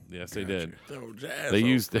Yep. then. Yes, they Gotcha. did. Oh, jazz. They Oh,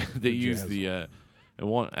 used the and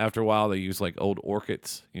one after a while they used like old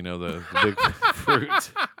orchids, the big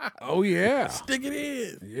fruit. Oh yeah, Stick it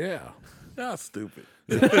in. yeah. Y'all stupid.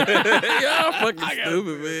 Y'all fucking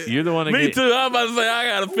stupid, man. You're the one that Me get- too. I'm about to say I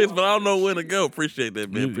got a fist, but I don't know when to go. Appreciate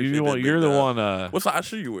that, man. Appreciate that, big You're the dog. one. What size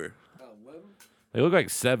shoe you wear? They look like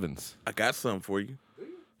sevens. I got some for you.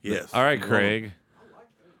 Yes. All right, Craig.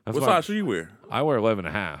 That's What why size shoe you wear? I wear 11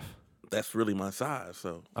 and a half. That's really my size.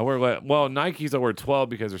 So I wear Nikes. I wear 12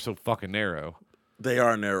 because they're so fucking narrow. they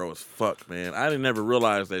are narrow as fuck, man. I didn't never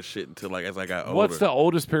realize that shit until as I got older. What's the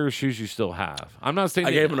oldest pair of shoes you still have? I'm not saying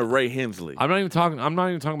I gave him to Ray Hensley. I'm not even talking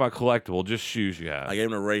about collectible, just shoes you have. I gave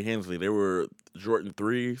him to Ray Hensley. They were Jordan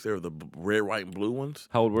 3s. They were the red, white, and blue ones.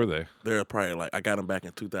 How old were they? They're probably I got them back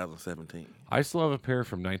in 2017. I still have a pair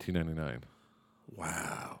from 1999.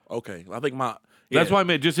 Wow. Okay. I think That's why I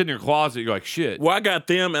meant just in your closet. You're like shit. Well, I got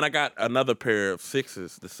them, and I got another pair of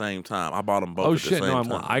 6s the same time. I bought them both Oh at shit! the same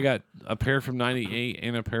No, time. I got a pair from '98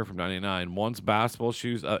 and a pair from '99. One's basketball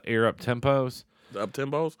shoes, Air Up Tempos. The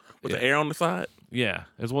up-tempos with Yeah. the air on the side. Yeah,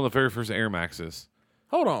 it's one of the very first Air Maxes.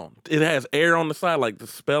 Hold on. It has air on the side, like the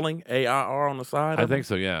spelling, AIR on the side. I of it? think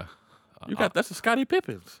so. Yeah. You got that's a Scottie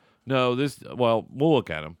Pippins. No, we'll look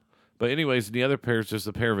at them. But anyways, the other pair is just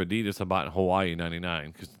a pair of Adidas I bought in Hawaii in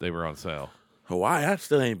 '99 because they were on sale. Hawaii, I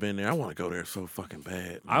still ain't been there. I want to go there so fucking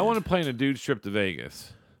bad. I want to plan a dude's trip to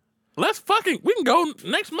Vegas. We can go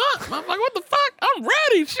next month. I'm like, what the fuck? I'm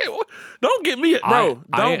ready. Shit. Don't get me, bro.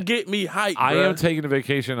 Don't get me hyped, I bro. am taking a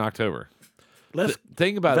vacation in October. Let's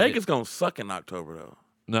Think about Vegas it. gonna suck in October though.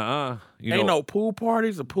 Nuh-uh. Ain't no pool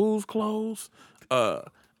parties. The pool's closed.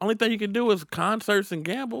 Only thing you can do is concerts and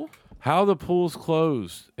gamble. How the pool's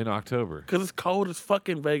closed in October? Cause it's cold as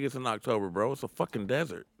fucking Vegas in October, bro. It's a fucking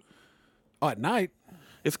desert. Oh, at night.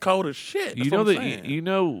 It's cold as shit. That's You know what I'm that saying. you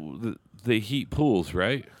know the heat pools,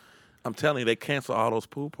 right? I'm telling you, they cancel all those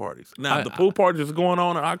pool parties. Now, the pool parties is going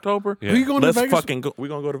on in October. Yeah. Who you going Let's to Vegas? fucking go. We're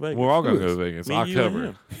gonna go to Vegas. We're all gonna Who go to is? Vegas. Me, you, and October.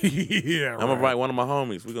 him. Yeah, I'm gonna invite one of my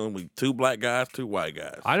homies. We're gonna be 2 black guys, 2 white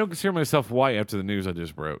guys. I don't consider myself white after the news I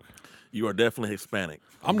just broke. You are definitely Hispanic.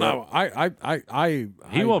 I'm not.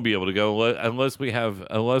 He won't be able to go unless we have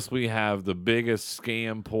the biggest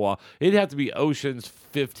scam pull off. It'd have to be Ocean's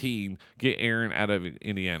 15 get Aaron out of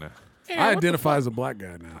Indiana. I identify as a black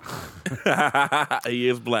guy now. He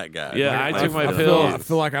is black guy. Yeah, I took my I pill.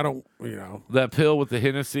 feel like I don't, you know. That pill with the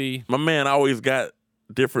Hennessy. My man always got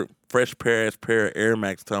different fresh pair of Air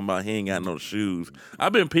Max talking about he ain't got no shoes.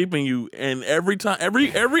 I've been peeping you, and every time,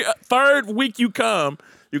 every third week you come,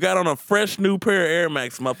 you got on a fresh new pair of Air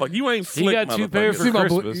Max, motherfucker. You ain't slick, got two motherfucker. pairs You see for my,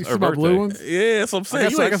 Christmas you or see my blue birthday. ones? Yeah, that's what I'm saying. I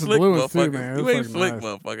You got ain't some slick, blue ones too, motherfucker. man. You That's ain't fucking slick, nice.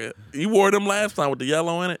 motherfucker. You wore them last time with the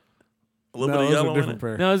yellow in it. A little No, bit of those are yellow a in different it.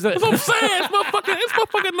 pair. No, is that? That's what I'm saying. It's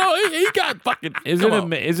motherfucking. No, he got fucking.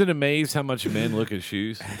 Is it amazed how much men look at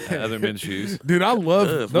shoes, other men's shoes? Dude, I love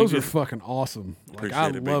Does. those. We Are just- fucking awesome. Like Appreciate I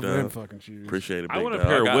it, big love them dog. fucking shoes. Appreciate it. I big want a dog.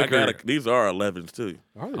 pair of I got Wicker. these are 11s too.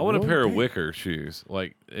 Are they I want a really? pair of Damn. Wicker shoes,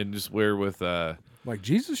 like, and just wear with. Like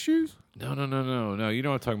Jesus shoes. No. You know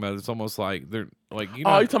what I'm talking about? It's almost like they're like you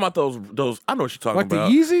know. Oh, you talking about those? I know what you're talking Like the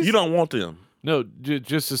about. Yeezys? You don't want them. No,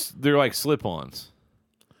 they're like slip-ons,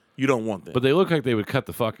 You don't want them. but they look like they would cut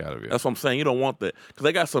the fuck out of you. That's what I'm saying. You don't want that because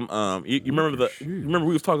they got some. You remember you remember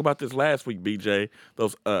we was talking about this last week, BJ.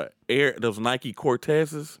 Those those Nike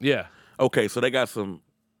Cortezes. Yeah. Okay, so they got some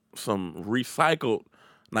recycled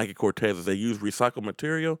Nike Cortezes. They use recycled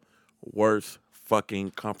material. Worst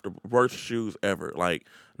fucking comfortable, worst shoes ever. Like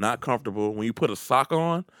not comfortable. When you put a sock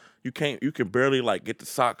on, you can barely like get the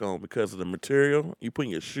sock on because of the material. You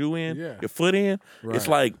putting your shoe in, Yeah. your foot in. It's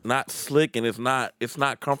Right. like not slick and it's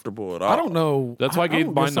not comfortable at all. I don't know. That's why I gave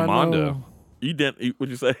don't mine guess to I Mondo. know. You didn't.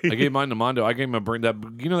 What'd you say? I gave mine to Mondo. I gave him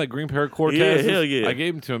that green pair of Cortez. hell yeah. I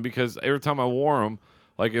gave them to him because every time I wore them,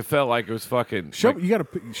 like it felt like it was fucking. Show like, me, you got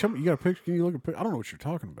a show me. You got a picture. Can you look at? I don't know what you're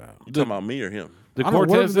talking about. You talking about me or him? the I don't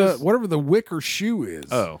know, Cortezes. whatever the wicker shoe is.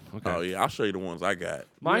 Oh, okay. Oh yeah, I'll show you the ones I got.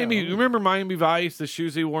 Miami. You remember Miami Vice? The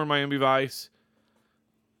shoes he wore in Miami Vice.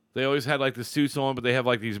 They always had like the suits on, but they have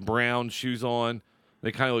like these brown shoes on.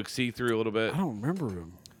 They kind of look see through a little bit. I don't remember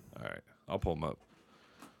them. All right, I'll pull them up.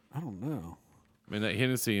 I don't know. I mean that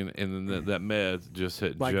Hennessy and then that meth just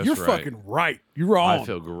hit Like just you're right. fucking right. You're wrong. I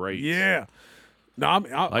feel great. Yeah. No, I'm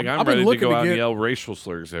Like I've I'm been ready to looking go out get, and yell racial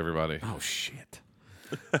slurs to everybody. Oh shit.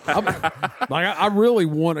 I really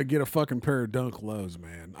want to get a fucking pair of Dunk Lows,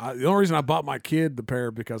 man. The only reason I bought my kid the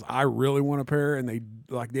pair because I really want a pair, and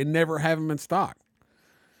they never have them in stock.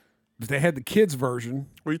 But they had the kids version,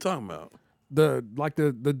 What are you talking about? the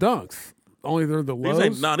Dunks. Only they're the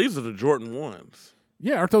These lows. these are the Jordan ones.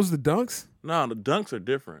 Yeah, aren't those the Dunks? No, the Dunks are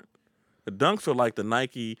different. The Dunks are like the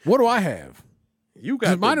Nike. What do I have? You 'Cause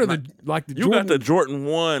got mine the, are the like the You Jordan. got the Jordan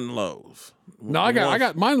 1 lows. No, I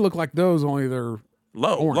got mine look like those. Only they're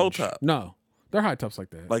orange. low top. No, they're high tops like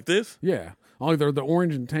that. Like this? Yeah, only they're the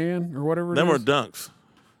orange and tan or whatever. Them it are is. Dunks.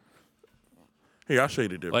 Here, I'll show you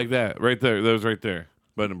the difference. Like that, right there. Those right there,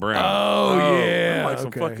 but in brown. Oh Them yeah, like some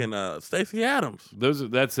okay. fucking Stacey Adams. Those are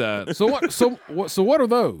that's So what? So what are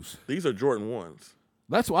those? These are Jordan 1s.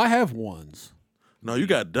 That's why I have ones. No, you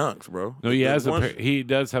got Dunks, bro. no. He The has ones- he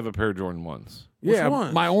does have a pair of Jordan 1s. Yeah,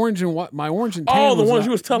 ones? my orange and what? My orange and tan. Oh, the was ones like-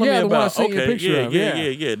 you was telling yeah, me the about. one I sent Okay, you a picture of.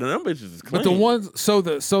 yeah. No, them bitches is clean. But the ones, so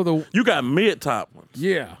the you got mid top ones.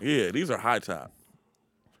 yeah. Yeah, these are high top.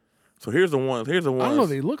 So here's the ones. Here's the ones. I don't know.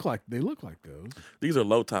 They look like those. These are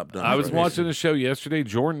low top Dunks. I was right watching a show yesterday.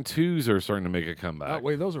 Jordan 2s are starting to make a comeback.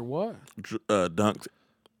 Wait, those are what? here. Dunks,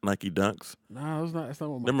 Nike Dunks. No, those not. That's not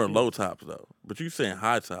what. Them are low tops though. But you saying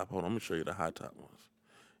high top? Hold on, let me show you the high top ones.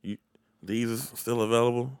 These is still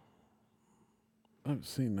available. I haven't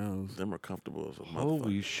seen those. Them are comfortable as a motherfucker.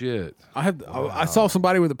 Holy shit! I saw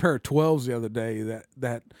somebody with a pair of 12s the other day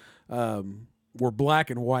that were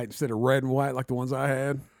black and white instead of red and white like the ones I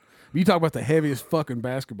had. You talk about the heaviest fucking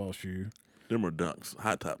basketball shoe. Them are Dunks,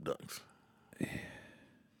 high top Dunks.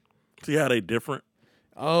 See how they different?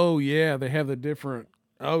 Oh yeah, they have the different.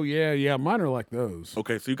 Oh yeah. Mine are like those.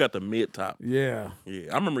 Okay, so you got the mid top. Yeah.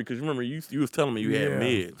 Yeah, I remember because you was telling me you Yeah. had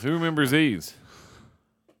mids. Who remembers these?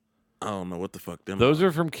 I don't know what the fuck them. Those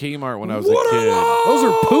are from Kmart when I was What a kid. Those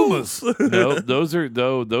are Pumas. No,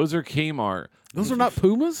 those are Kmart. Those are not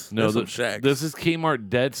Pumas. No, They're some Shaqs. this is Kmart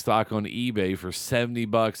dead stock on eBay for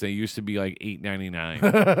 $70. They used to be like $8.99.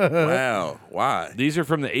 Wow, why? These are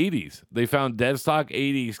from the '80s. They found dead stock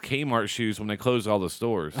 '80s Kmart shoes when they closed all the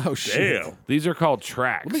stores. Oh shit. Damn. These are called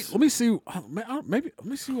Tracks. Let me see. Maybe let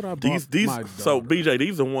me see what I bought. These my so daughter. BJ,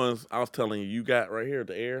 these are ones I was telling you got right here,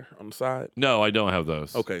 the air on the side. No, I don't have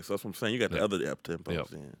those. Okay, so that's what I'm saying. You got the other up tempos Yep.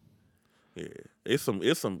 in. Yeah, it's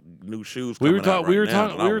some new shoes. We were coming out talking. right now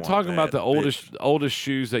that I want talking about bad. the oldest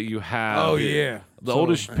shoes that you have. Oh yeah. the So,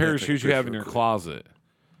 oldest I pair gotta of take a shoes you have picture in your real quick. closet.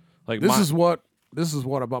 Like This is what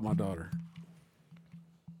I bought my daughter.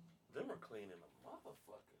 Them are clean in a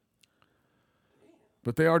motherfucker.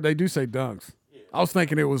 But they do say Dunks. I was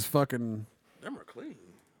thinking it was fucking. Them are clean.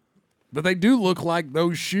 But they do look like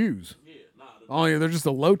those shoes. Oh yeah, they're just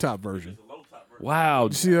a low top version. Wow.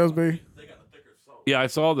 You see those, B? Yeah, I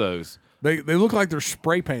saw those. They look like they're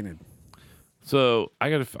spray painted. So I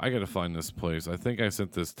gotta find this place. I think I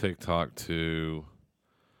sent this TikTok to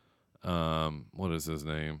what is his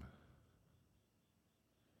name?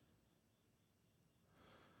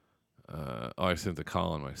 I sent to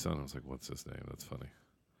Colin, my son. I was like, what's his name? That's funny.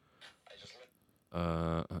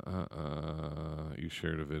 You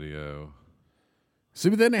shared a video. See,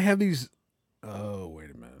 but then they have these. Oh,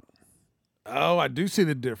 wait a minute. Oh, I do see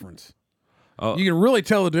the difference. Oh, You can really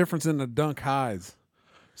tell the difference in the Dunk highs.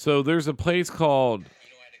 so there's a place called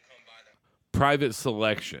Private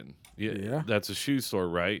Selection. Yeah. That's a shoe store,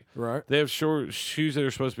 right? Right. They have shoes that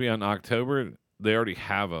are supposed to be on October. They already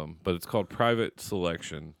have them, but it's called Private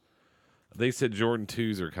Selection. They said Jordan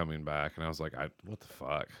 2s are coming back, and I was like, what the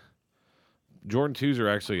fuck? Jordan 2s are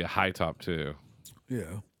actually a high top, too.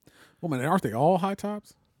 Yeah. Well, man, aren't they all high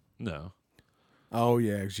tops? No. Oh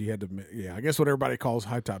yeah, because you had to. Yeah, I guess what everybody calls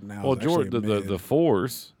high top now. Well, is actually Jordan, a the mid.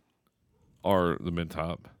 4s are the mid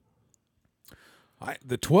top.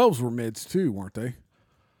 The 12s were mids too, weren't they?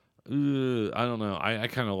 I don't know. I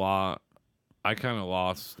kind of lost.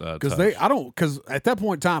 Because because at that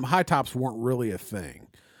point in time, high tops weren't really a thing.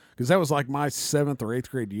 Because that was like my 7th or 8th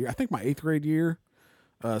grade year. I think my 8th grade year.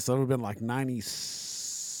 So it would have been like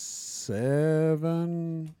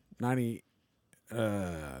 97, 90,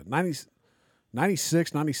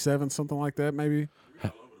 96, 97, something like that, maybe.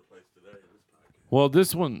 Well,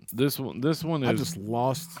 this one is. I just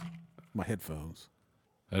lost my headphones.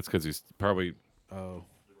 That's because he's probably Oh.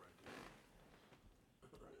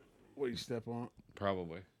 What do you step on?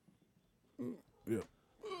 probably. Yeah.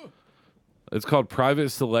 It's called Private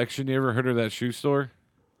Selection. You ever heard of that shoe store?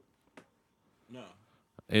 No.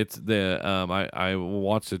 It's the I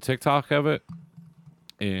watched a TikTok of it,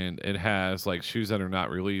 and it has like shoes that are not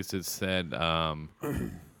released. It said that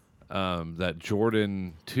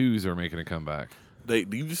Jordan 2s are making a comeback.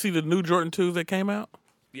 Did you see the new Jordan 2s that came out?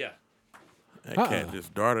 Yeah. That cat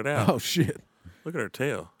just darted out. Oh shit. Look at her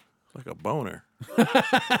tail. It's like a boner.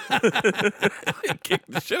 Kicked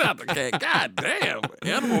the shit out the cat. God damn.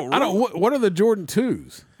 Animal I don't. What are the Jordan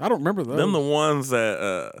 2s? I don't remember those. Them the ones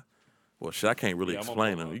that, well, shit, I can't really Yeah, I'm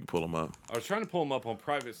explain gonna them. You can pull them up. I was trying to pull them up on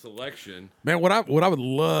Private Selection. Man, what I would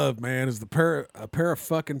love, man, is a pair of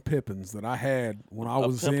fucking Pippins that I had when I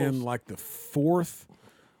was pimples? in like the 4th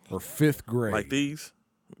or 5th grade. Like these.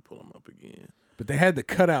 Let me pull them up again. But they had the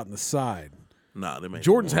cutout in the side. Nah, they make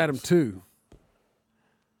Jordan's had them too.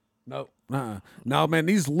 Nope. No, man,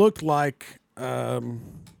 these looked like, but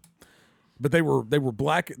they were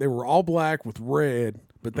black. They were all black with red,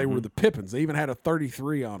 but they were the Pippins. They even had a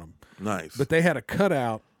 33 on them. Nice. But they had a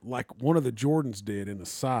cutout like one of the Jordans did in the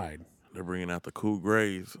side. They're bringing out the cool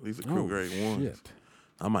grays. These are cool gray ones. Shit.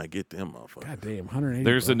 I might get them motherfuckers. God damn, 180.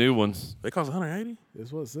 There's the bucks. new ones. They cost 180?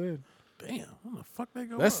 That's what it said. Damn. What the fuck they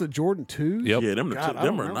go That's up? the Jordan 2s? Yep. Yeah, them, God, I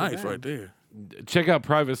them don't are remember nice them. right there. Check out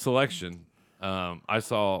Private Selection. I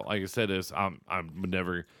saw, like I said, I'm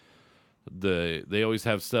never. They always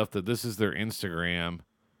have stuff that this is their Instagram,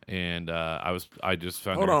 and I just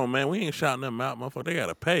found. Hold on, man. We ain't shouting them out, motherfucker. They got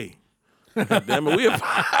to pay. God damn it. We a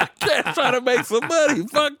podcast trying to make some money.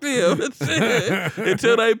 Fuck them. Shit.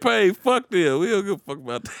 Until they pay, fuck them. We don't give a fuck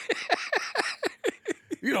about that.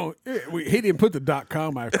 You know, he didn't put the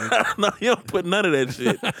 .com after it. No, you don't put none of that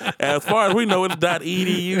shit. As far as we know, it's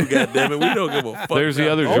 .edu. God damn it. We don't give a fuck. There's the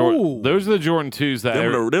other Oh. Jordan. Those are the Jordan 2s that.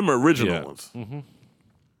 Them are original Yeah. ones. Mm-hmm.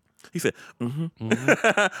 He said,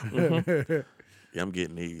 Yeah, I'm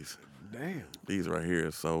getting these. Damn. These right here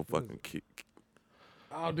is so fucking cute.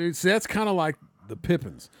 Oh, dude, see, that's kind of like the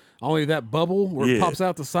Pippins. Only that bubble where it Yeah. pops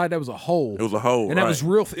out the side, that was a hole. It was a hole, and that right. was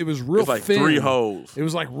real. It was real It's like thin. 3 holes. It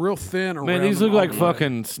was like real thin. Man, around these them look like all the way.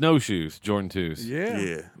 fucking snowshoes, Jordan 2s. Yeah.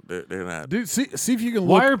 Yeah, they're not. Dude, see if you can look.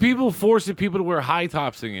 Why are people forcing people to wear high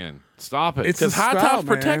tops again? Stop it. It's Because a high style, tops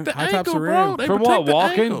protect man. the High tops ankle, are bro. in. They For protect what, the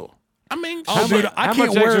walking? ankle. I mean, Oh, shit. dude, I How can't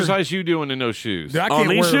much wear. exercise you doing in those shoes? Dude, I On can't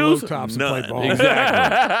these wear low shoes? tops and None. play ball.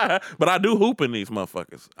 Exactly. But I do hoop in these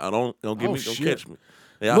motherfuckers. Don't get Oh, me, don't shit. catch me.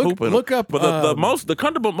 Yeah, I Look- hoop in look them. up, But the most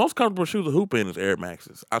comfortable shoes to hoop in is Air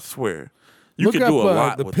Maxes. I swear. You Look can up do a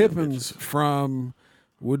lot the with them Pippins bitches. from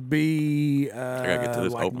would be gotta get to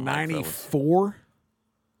this like open mic, fellas. 94,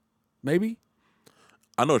 maybe.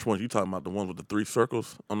 I know which ones you talking about. The ones with the 3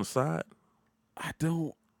 circles on the side. I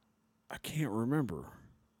can't remember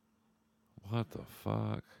What the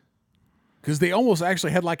fuck? because they almost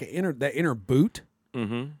actually had like that inner boot.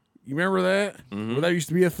 Mm-hmm. You remember that? Where that used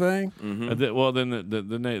to be a thing. Well, then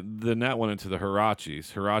then that went into the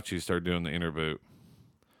Hirachis. Hirachis started doing the inner boot.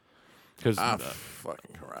 Because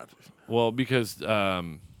Fucking garages. well, because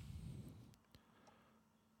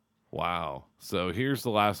Wow. So here's the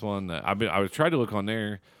last one that I was trying to look on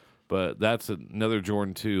there, but that's another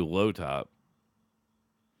Jordan 2 low top.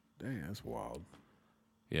 Damn, that's wild.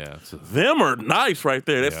 Yeah. So, Them are nice right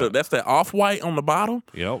there. That's Yeah. that's that off white on the bottom.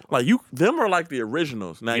 yep. Like them are like the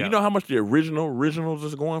originals. Now Yeah. you know how much the originals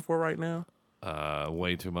is going for right now?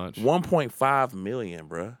 Way too much. 1.5 million,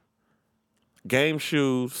 bruh. Game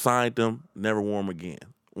shoes, signed them, never wore them again.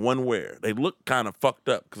 One wear. They look kind of fucked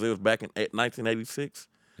up because it was back in 1986.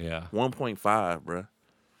 Yeah. 1.5, bruh.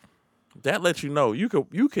 That lets you know he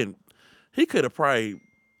could have probably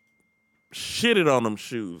shitted on them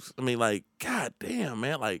shoes. I mean, like, god damn,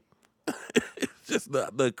 man, like it's just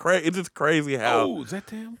it's just crazy how Oh, is that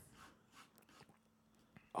them?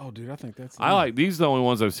 Oh, dude, I think that's. I like these. Are the only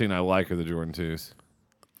ones I've seen I like are the Jordan 2s.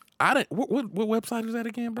 I didn't. What website is that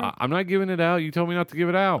again, bro? I'm not giving it out. You told me not to give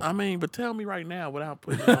it out. I mean, but tell me right now without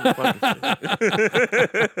putting it on the fucking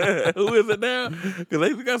shit. Who is it now? Because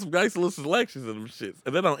they got some nice little selections of them shits.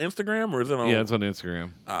 Is that on Instagram or is it on? Yeah, it's on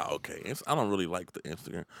Instagram. Oh, okay. I don't really like the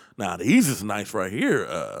Instagram. Nah, these is nice right here.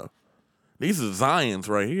 These are Zions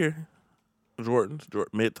right here. Jordans,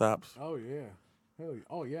 mid tops. Oh yeah. Hell yeah.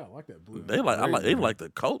 Oh yeah, I like that blue. They like the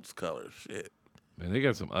Colts color. Shit. Man, they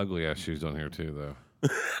got some ugly ass shoes on here too, though.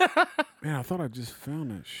 Man, I thought I just found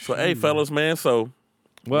that. So hey, fellas, man. So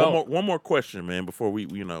Well, one more question, man, before we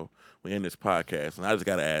end this podcast, and I just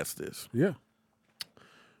gotta ask this: Yeah.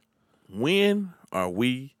 when are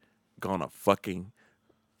we gonna fucking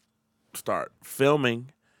start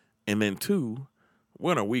filming? And then two,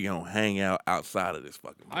 when are we gonna hang out outside of this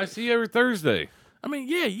fucking place? I see you every Thursday. I mean,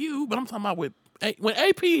 yeah, you, but I'm talking about when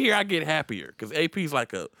AP here, I get happier because AP's he's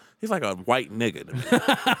like a white nigga to me.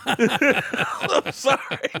 I'm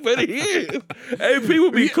sorry, but he is. AP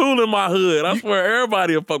would be cool in my hood. I swear,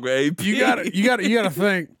 everybody will fuck with AP. You gotta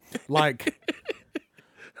think like.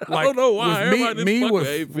 I don't know why with everybody me just fuck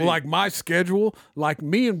with with AP. like my schedule, like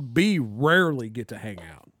me and B rarely get to hang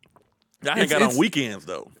out I hang out on weekends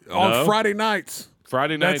though. on Friday nights.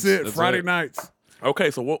 Friday nights. That's it. Friday nights.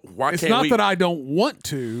 Okay, so why It's can't not we? that I don't want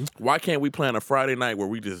to. Why can't we plan a Friday night where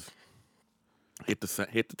we just hit the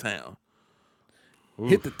town?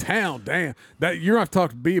 Hit the town. Damn, that you're gonna have to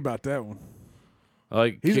talk to B about that one.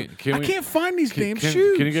 Like, I can't find these damn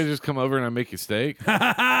shoes. Can you guys just come over and I make you steak?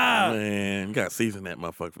 Man, you got to season that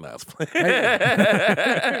motherfucker when I was playing.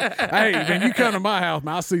 Hey, man, you come to my house,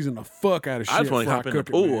 man, I'll season the fuck out of shit. I just want to before hop in the cook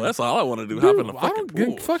it, pool. man. That's all I want to do. Dude, hop in the I fucking don't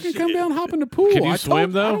pool. fucking come Shit. down, hop in the pool. Can you I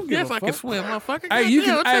swim, though? don't give Yes, a I can fuck. swim, motherfucker. Hey, you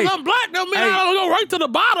Goddamn, can- since I'm black, don't mean hey. I don't go right to the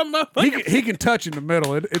bottom, motherfucker. He can touch in the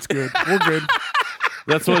middle. It's good. We're good.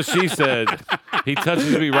 That's what she said. He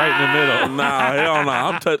touches me right in the middle. Nah, hell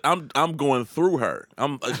no. I'm going through her.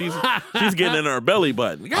 She's getting in her belly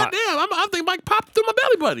button. Goddamn, I think Mike popped through my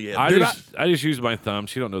belly button. Yeah, I just use my thumb.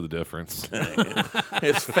 She don't know the difference.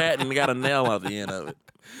 it's fat and got a nail out the end of it.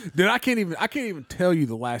 Dude, I can't even tell you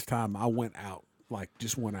the last time I went out. Like,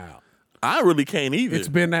 just went out. I really can't either. It's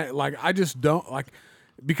been that, like, I just don't, like,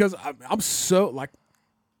 because I'm so, like,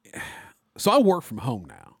 so I work from home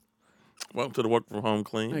now. Welcome to the work from home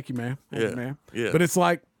clean. Thank you, man. Thank Yeah, you, man. yeah. But it's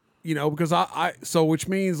like, because so which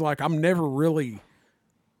means, like, I'm never really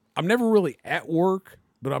at work,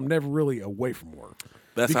 but I'm never really away from work.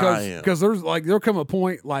 That's because, how I am. Because there'll come a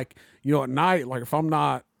point, like, at night, like, if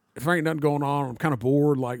there ain't nothing going on, I'm kind of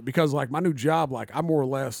bored, like, because, like, my new job, like, I more or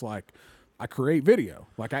less, like, I create video.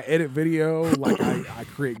 Like, I edit video, like, I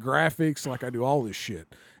create graphics, like, I do all this shit.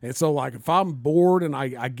 And so, like, if I'm bored and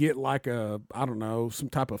I get, like, I don't know, some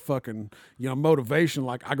type of fucking, motivation,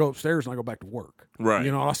 like, I go upstairs and I go back to work.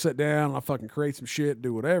 Right. I sit down and I fucking create some shit,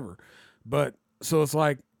 do whatever. But, so it's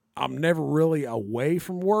like, I'm never really away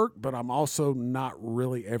from work, but I'm also not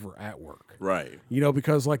really ever at work. Right.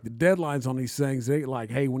 Because like the deadlines on these things, they like,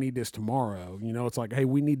 hey, we need this tomorrow. It's like, hey,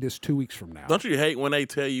 we need this 2 weeks from now. Don't you hate when they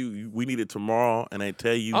tell you we need it tomorrow and they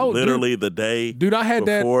tell you Oh, literally the day? Dude, I had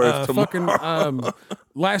that before it's fucking tomorrow?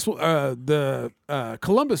 last the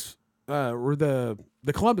Columbus or the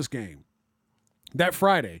Columbus game that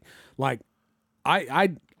Friday. Like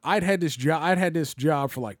I'd had this job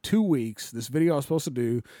for like 2 weeks. This video I was supposed to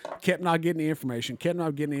do, kept not getting the information,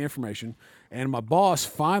 and my boss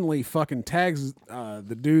finally fucking tags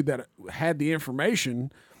the dude that had the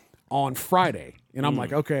information on Friday, and I'm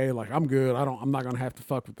like, okay, like I'm good. I'm not gonna have to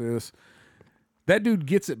fuck with this. That dude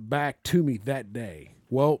gets it back to me that day.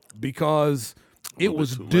 Well, because it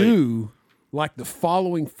was due like the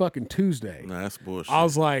following fucking Tuesday. Nah, that's bullshit. I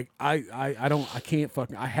was like, I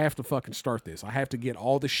have to fucking start this. I have to get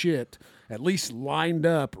all the shit at least lined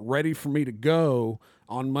up, ready for me to go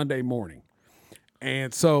on Monday morning.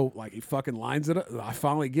 And so, like, he fucking lines it up. I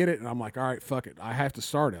finally get it, and I'm like, all right, fuck it. I have to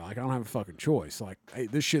start it. Like, I don't have a fucking choice. Like, hey,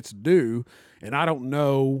 this shit's due, and I don't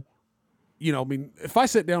know, you know, I mean, if I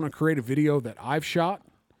sit down and create a video that I've shot,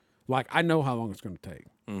 like, I know how long it's going to take.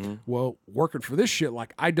 Well, working for this shit,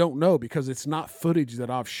 like, I don't know because it's not footage that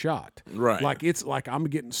I've shot. Right. Like, it's like I'm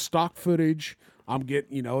getting stock footage. I'm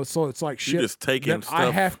getting, you know, so it's like shit just taking that I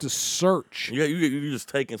stuff. have to search. Yeah, you're just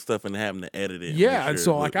taking stuff and having to edit it. Yeah, make and sure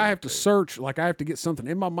so it like looks I have to search, like I have to get something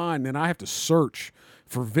in my mind, and I have to search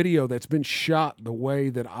for video that's been shot the way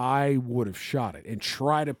that I would have shot it, and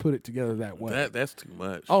try to put it together that way. That's too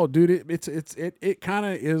much. Oh, dude, it kind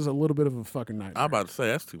of is a little bit of a fucking nightmare. I'm about to say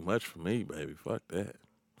that's too much for me, baby. Fuck that.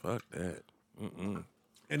 Fuck that. And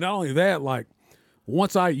not only that, like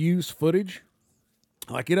once I use footage,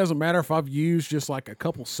 like it doesn't matter if I've used just like a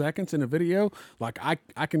couple seconds in a video, like I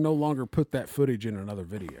can no longer put that footage in another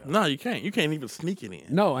video. No, you can't. You can't even sneak it in.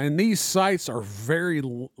 No, and these sites are very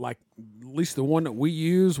like at least the one that we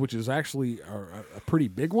use, which is actually a pretty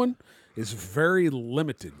big one, is very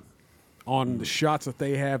limited on the shots that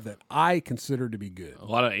they have that I consider to be good. A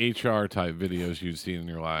lot of HR type videos you've seen in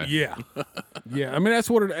your life. Yeah, yeah. I mean that's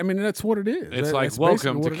what it. I mean that's what it is. It's That's like basically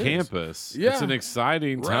welcome to what it is. campus. Yeah. It's an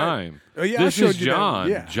exciting time. Oh, yeah, I this showed is you that. John.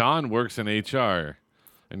 Yeah. John works in HR,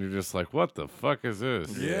 and you're just like, what the fuck is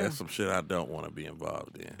this? Yeah, that's some shit I don't want to be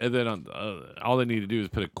involved in. And then all they need to do is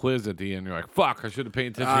put a quiz at the end. You're like, fuck, I should have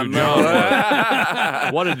paid attention I to know. John.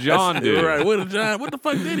 was. What did John do? Right. What the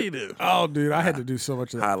fuck did he do? Oh, dude, I had to do so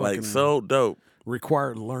much of that. Highlight fucking so dope.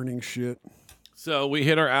 required learning shit. So we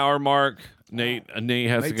hit our hour mark. Nate has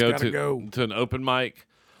Nate's to go gotta to, go. to an open mic.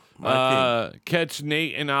 Catch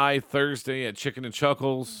Nate and I Thursday at Chicken and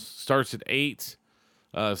Chuckles. Starts at 8.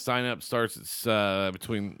 Sign up starts at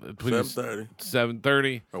between 7:30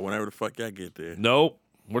 7:30. or whenever the fuck y'all get there. Nope.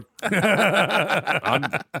 We're, I'm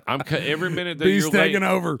every minute that Beast you're late, taking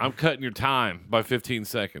over. I'm cutting your time by 15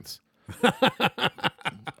 seconds. Make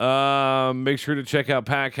sure to check out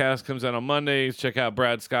Podcast, comes out on Mondays. Check out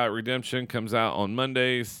Brad Scott Redemption, comes out on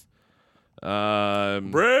Mondays.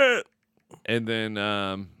 Brett. And then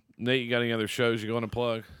Nate, you got any other shows you want to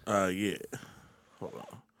plug? Yeah. Hold on.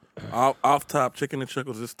 Off top, Chicken and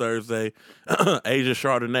Chuckles this Thursday. Asia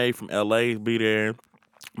Chardonnay from LA be there.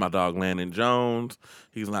 My dog Landon Jones.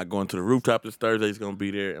 He's not going to the rooftop this Thursday. He's gonna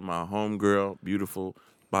be there. And my homegirl, beautiful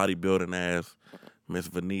bodybuilding ass, Miss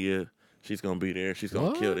Vanilla. She's gonna be there. She's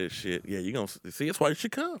gonna kill this shit. Yeah, you gonna see. That's why you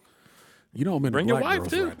should come. You know I'm into Bring your black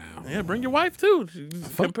wife girls too. right now. Yeah, bring your wife too.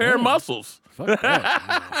 Compare that. muscles. Fuck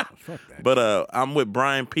that. Fuck that. But I'm with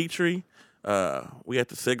Brian Petrie. We at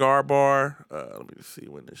the Cigar Bar. Let me just see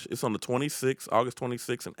when this. It's on the 26th, August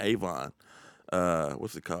 26th in Avon.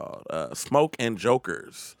 What's it called? Smoke and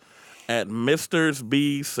Jokers at Mister's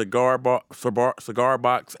B Cigar Box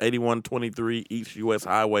 8123 East US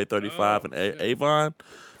Highway 35 in Avon.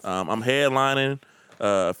 I'm headlining.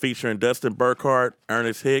 Featuring Dustin Burkhart,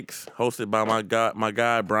 Ernest Hicks, hosted by my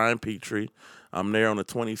guy Brian Petrie. I'm there on the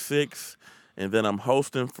 26th, and then I'm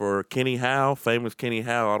hosting for Kenny Howe, famous Kenny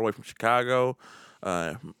Howe, all the way from Chicago,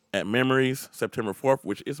 at Memories, September 4th,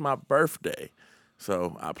 which is my birthday.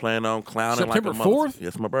 So I plan on clowning September like a 4th?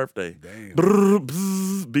 Yes, my birthday. Damn.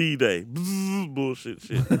 B-Day. Bullshit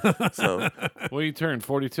shit. So Well, you turned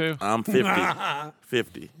 42. I'm 50.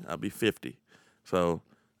 50. I'll be 50. So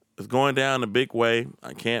it's going down the big way.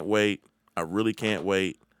 I can't wait. I really can't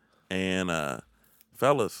wait. And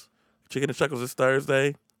fellas, Chicken and Chuckles this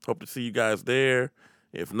Thursday. Hope to see you guys there.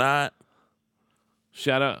 If not,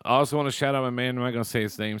 Shout out. I also want to shout out my man. I'm not going to say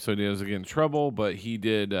his name so he doesn't get in trouble, but he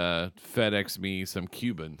did FedEx me some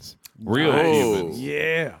Cubans. Real Cubans.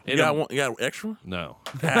 Yeah. you got one. You got an extra? No.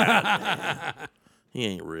 He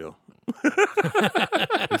ain't real.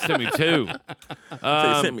 He sent me 2. So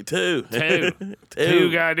he sent me 2. 2. 2,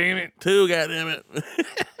 goddammit. 2, goddammit.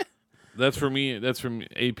 That's for me. That's from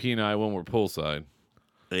AP and I when we're poolside.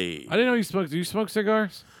 Hey, I didn't know you smoked. Do you smoke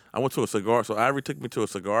cigars? I went to a cigar. So Ivory took me to a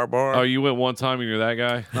cigar bar. Oh, you went one time and you're that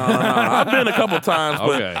guy? No. I've been a couple times,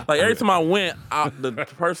 but Okay. like every time I went, the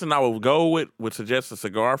person I would go with would suggest a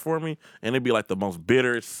cigar for me, and it'd be like the most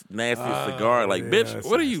bitterest, nastiest cigar. Like, yeah, bitch, that's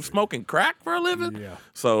what are you smoking crack for a living? Yeah.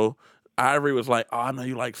 So Ivory was like, "Oh, I know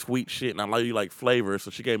you like sweet shit, and I know you like flavor."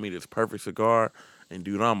 So she gave me this perfect cigar, and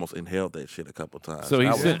dude, I almost inhaled that shit a couple times. So he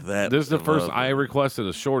I was said, that this is the in first love I with it. requested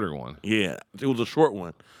a shorter one. Yeah, it was a short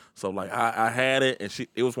one. So like I had it, and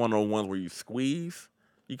it was one of those ones where you squeeze,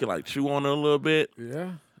 you can like chew on it a little bit,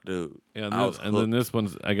 Yeah. dude. Yeah, I was and then hooked. this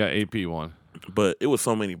one's, I got AP one. But it was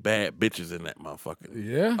so many bad bitches in that motherfucker.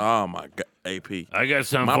 Yeah. Oh my god, AP. I got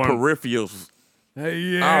some My for him. peripherals Hey,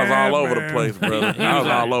 yeah, I was all over the man. place, brother. I was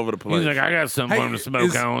all over the place. He's like, I got something for him to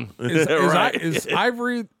smoke on. Right. Is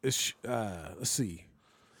Ivory? Let's see.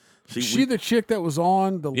 Is she we- the chick that was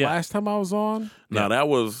on the Yeah. last time I was on? No, that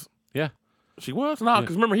was Yeah. she was no,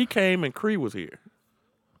 because remember he came and Cree was here.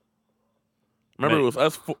 Remember it was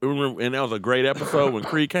us, remember, and that was a great episode when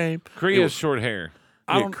Cree came. Cree It has was- short hair.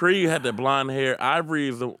 Yeah, Cree had the blonde hair.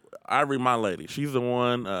 Ivory, my lady. She's the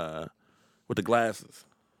one with the glasses.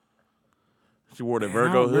 She wore the Man, I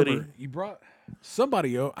Virgo don't hoodie. remember. You brought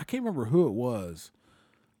somebody. I can't remember who it was,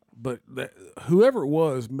 but whoever it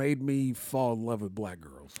was made me fall in love with black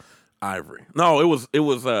girls. Ivory. No, it was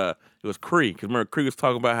Cree. Because remember, Cree was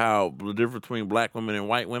talking about how the difference between black women and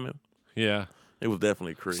white women. Yeah. It was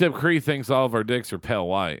definitely Cree. Except Cree thinks all of our dicks are pale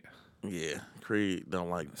white. Yeah, Cree don't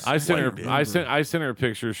like. I sent her. white dick. I sent her a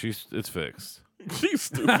picture. It's fixed. She's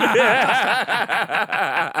stupid.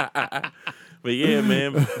 But yeah,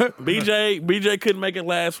 man, BJ couldn't make it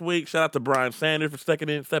last week. Shout out to Brian Sanders for stepping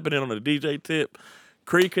in on the DJ tip.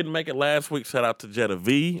 Cree couldn't make it last week. Shout out to Jetta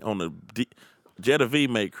V on the Jetta V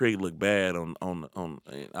made Cree look bad on.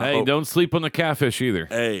 Hey, don't sleep on the catfish either.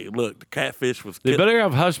 Hey, look, the catfish was. They better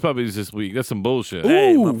have hush puppies this week. That's some bullshit.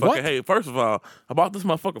 Hey, Ooh, motherfucker. what? Hey, first of all, I bought this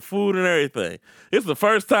motherfucker food and everything. It's the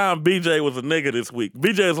first time BJ was a nigga this week.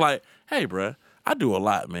 BJ is like, hey, bruh, I do a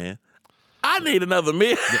lot, man. I need another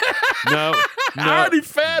meal. No, I already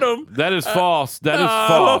fed him. that is false. That is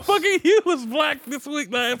false. Motherfucker, you was black this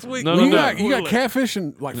week, last week. No, Well, no, you got catfish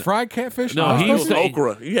and like fried catfish. No, and he It hush was said- puppies?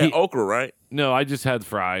 okra. You had okra, right? No, I just had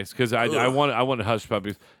fries because I wanted hush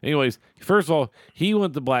puppies. Anyways, first of all, he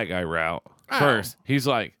went the black guy route first. He's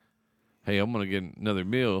like, "Hey, I'm gonna get another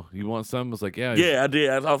meal. You want some?" I was like, "Yeah." Yeah, I did.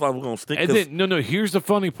 I thought I was gonna stick. And 'cause- then no. Here's the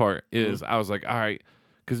funny part is I was like, all right,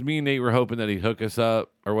 because me and Nate were hoping that he'd hook us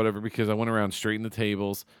up or whatever. Because I went around straightening the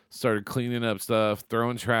tables, started cleaning up stuff,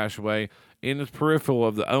 throwing trash away in the peripheral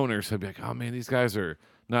of the owners. So I'd be like, oh man, these guys are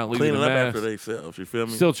not leaving cleaning a up mess. after themselves. You feel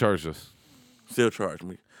me? Still charged us. Still charge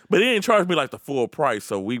me, but he didn't charge me like the full price.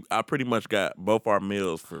 So I pretty much got both our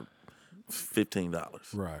meals for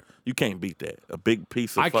 $15. Right. You can't beat that. A big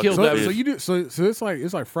piece of I fucking killed So, that fish. so you do. So it's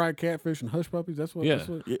like fried catfish and hush puppies. That's what. Yeah. That's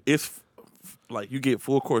what, It's like you get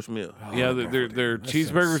full course meal. Yeah, their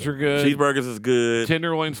cheeseburgers are good. Cheeseburgers is good.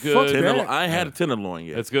 Tenderloin's Fuck good. that. Tenderloin. I ain't had a tenderloin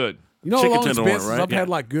yet. That's good. You know how Chicken long it's tenderloin, been since right? I've Yeah. had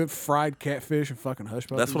like good fried catfish and fucking hush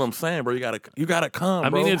puppies. That's what I'm saying, bro. You gotta come. I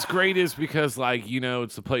bro. mean, it's great is because like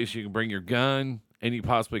it's a place you can bring your gun and you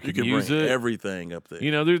possibly you could can use bring it. everything up there.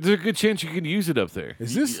 There's a good chance you can use it up there.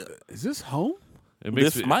 Is this home? It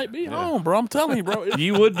makes This me- might be home, bro. I'm telling you, bro.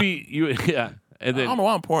 You would be yeah. And I don't then know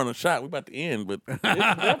why I'm pouring a shot. We about to end, but it's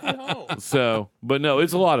definitely home. but no,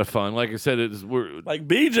 it's a lot of fun. Like I said, we're Like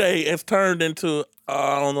BJ has turned into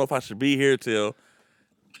I don't know if I should be here till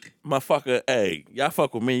motherfucker. Hey, y'all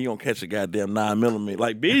fuck with me, you gonna catch a goddamn 9mm.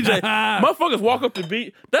 Like BJ, motherfuckers walk up to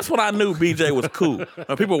B. That's when I knew BJ was cool.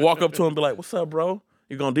 When people walk up to him and be like, "What's up, bro?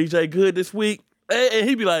 You gonna DJ good this week?" And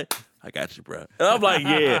he'd be like, "I got you, bro." And I'm like,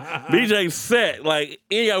 "Yeah, BJ set. Like,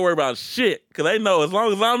 you ain't gotta worry about shit because they know as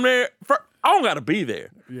long as I'm there, I don't gotta be there."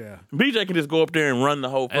 Yeah. BJ can just go up there and run the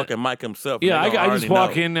whole fucking mic himself. yeah, and they I gonna just already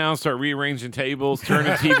walk know. in now and start rearranging tables,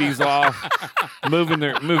 turning TVs off, moving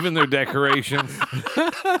their decorations,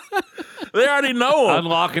 They already know him.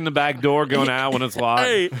 unlocking the back door, going out when it's locked.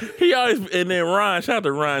 Hey, he always and then Ron, shout out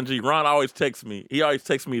to Ron G. Ron always texts me. He always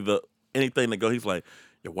texts me anything that go. He's like,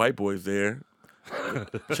 "Your white boy's there,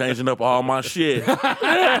 changing up all my shit."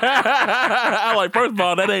 I'm like, first of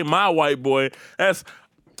all, that ain't my white boy.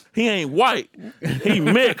 He ain't white. He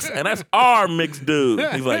mixed, and that's our mixed dude.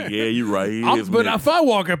 He's like, "Yeah, you right. He is But mixed." if I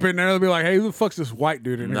walk up in there, they'll be like, "Hey, who the fuck's this white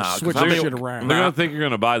dude in there? Nah, 'cause Switch I this mean- shit around." They're gonna think you're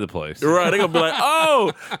gonna buy the place. Right? They're gonna be like,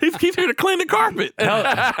 "Oh, he's here to clean the carpet."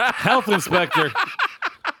 Health inspector.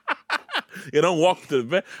 You don't walk to the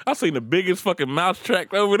vet. I seen the biggest fucking mouse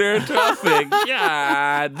track over there too. I said,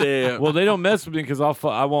 "God damn." Well, they don't mess with me because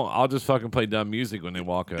I'll just fucking play dumb music when they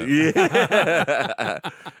walk up. Yeah.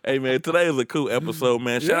 Hey, man, today is a cool episode,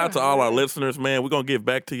 man. Shout out to all our listeners, man. We're going to get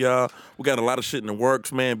back to y'all. We got a lot of shit in the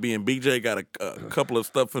works, man. Being BJ got a couple of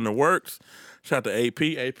stuff in the works. Shout out to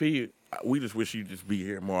AP. AP, we just wish you just be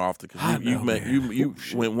here more often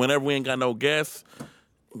because whenever we ain't got no guests,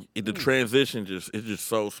 the transition it's just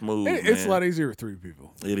so smooth, It's man. a lot easier with three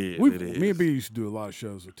people. It is. It is. Me and B used to do a lot of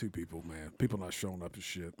shows with two people, man. People not showing up and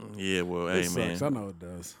shit. Yeah, well, It hey, man. sucks. I know it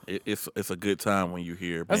does. It's a good time when you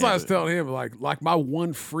hear. That's man, why I was but- telling him, like my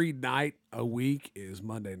one free night a week is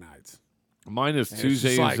Monday nights. Mine is just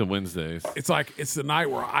Tuesdays like- and Wednesdays. It's like it's the night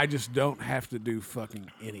where I just don't have to do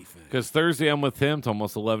fucking anything. Because Thursday I'm with him till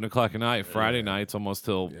almost 11 o'clock at night. Friday night's almost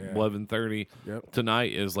till 11:30. Yep.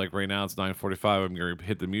 Tonight is like right now it's 9:45. I'm going to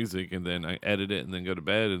hit the music and then I edit it and then go to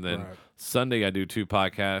bed. And then Right. Sunday I do 2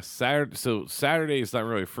 podcasts. Saturday is not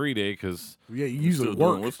really a free day because Yeah, you usually Still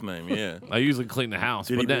doing work. what's the name? Yeah. I usually clean the house.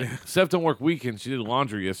 Did But he then really? Steph don't work weekends. She did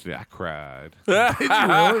laundry yesterday. I cried.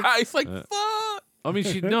 It's like fuck. I mean,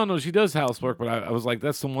 she does housework, but I was like,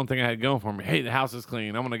 that's the one thing I had going for me. Hey, the house is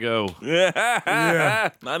clean. I'm gonna go. Yeah.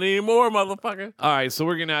 Not anymore, motherfucker. All right, so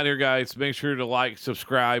we're getting out of here, guys. Make sure to like,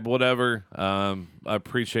 subscribe, whatever. I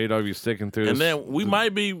appreciate all of you sticking through. And then we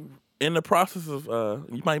might be in the process of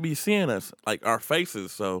you might be seeing us, like our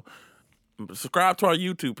faces. So subscribe to our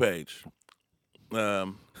YouTube page. He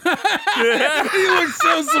looks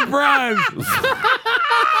so surprised.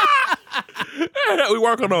 We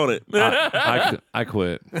working on it. I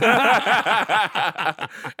quit.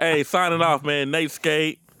 Hey, signing off, man. Nate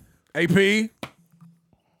Skate. AP.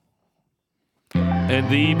 And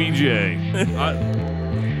the EBJ. I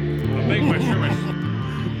make my sure.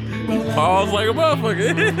 Pause like a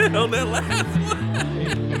motherfucker on that last one.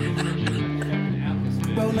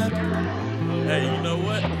 Hey, you know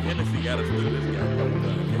what? Hennessy got us through this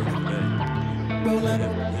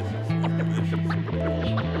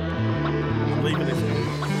I'm leaving this.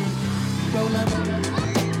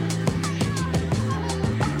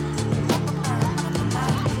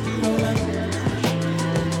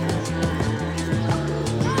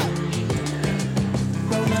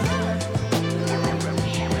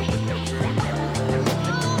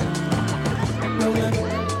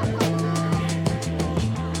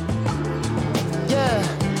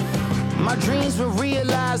 My dreams were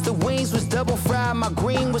realized, the wings was double fried. My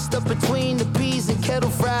green was stuffed between the peas and kettle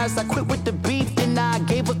fries. I quit with the beef, then I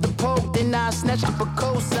gave up the pork, then I snatched up a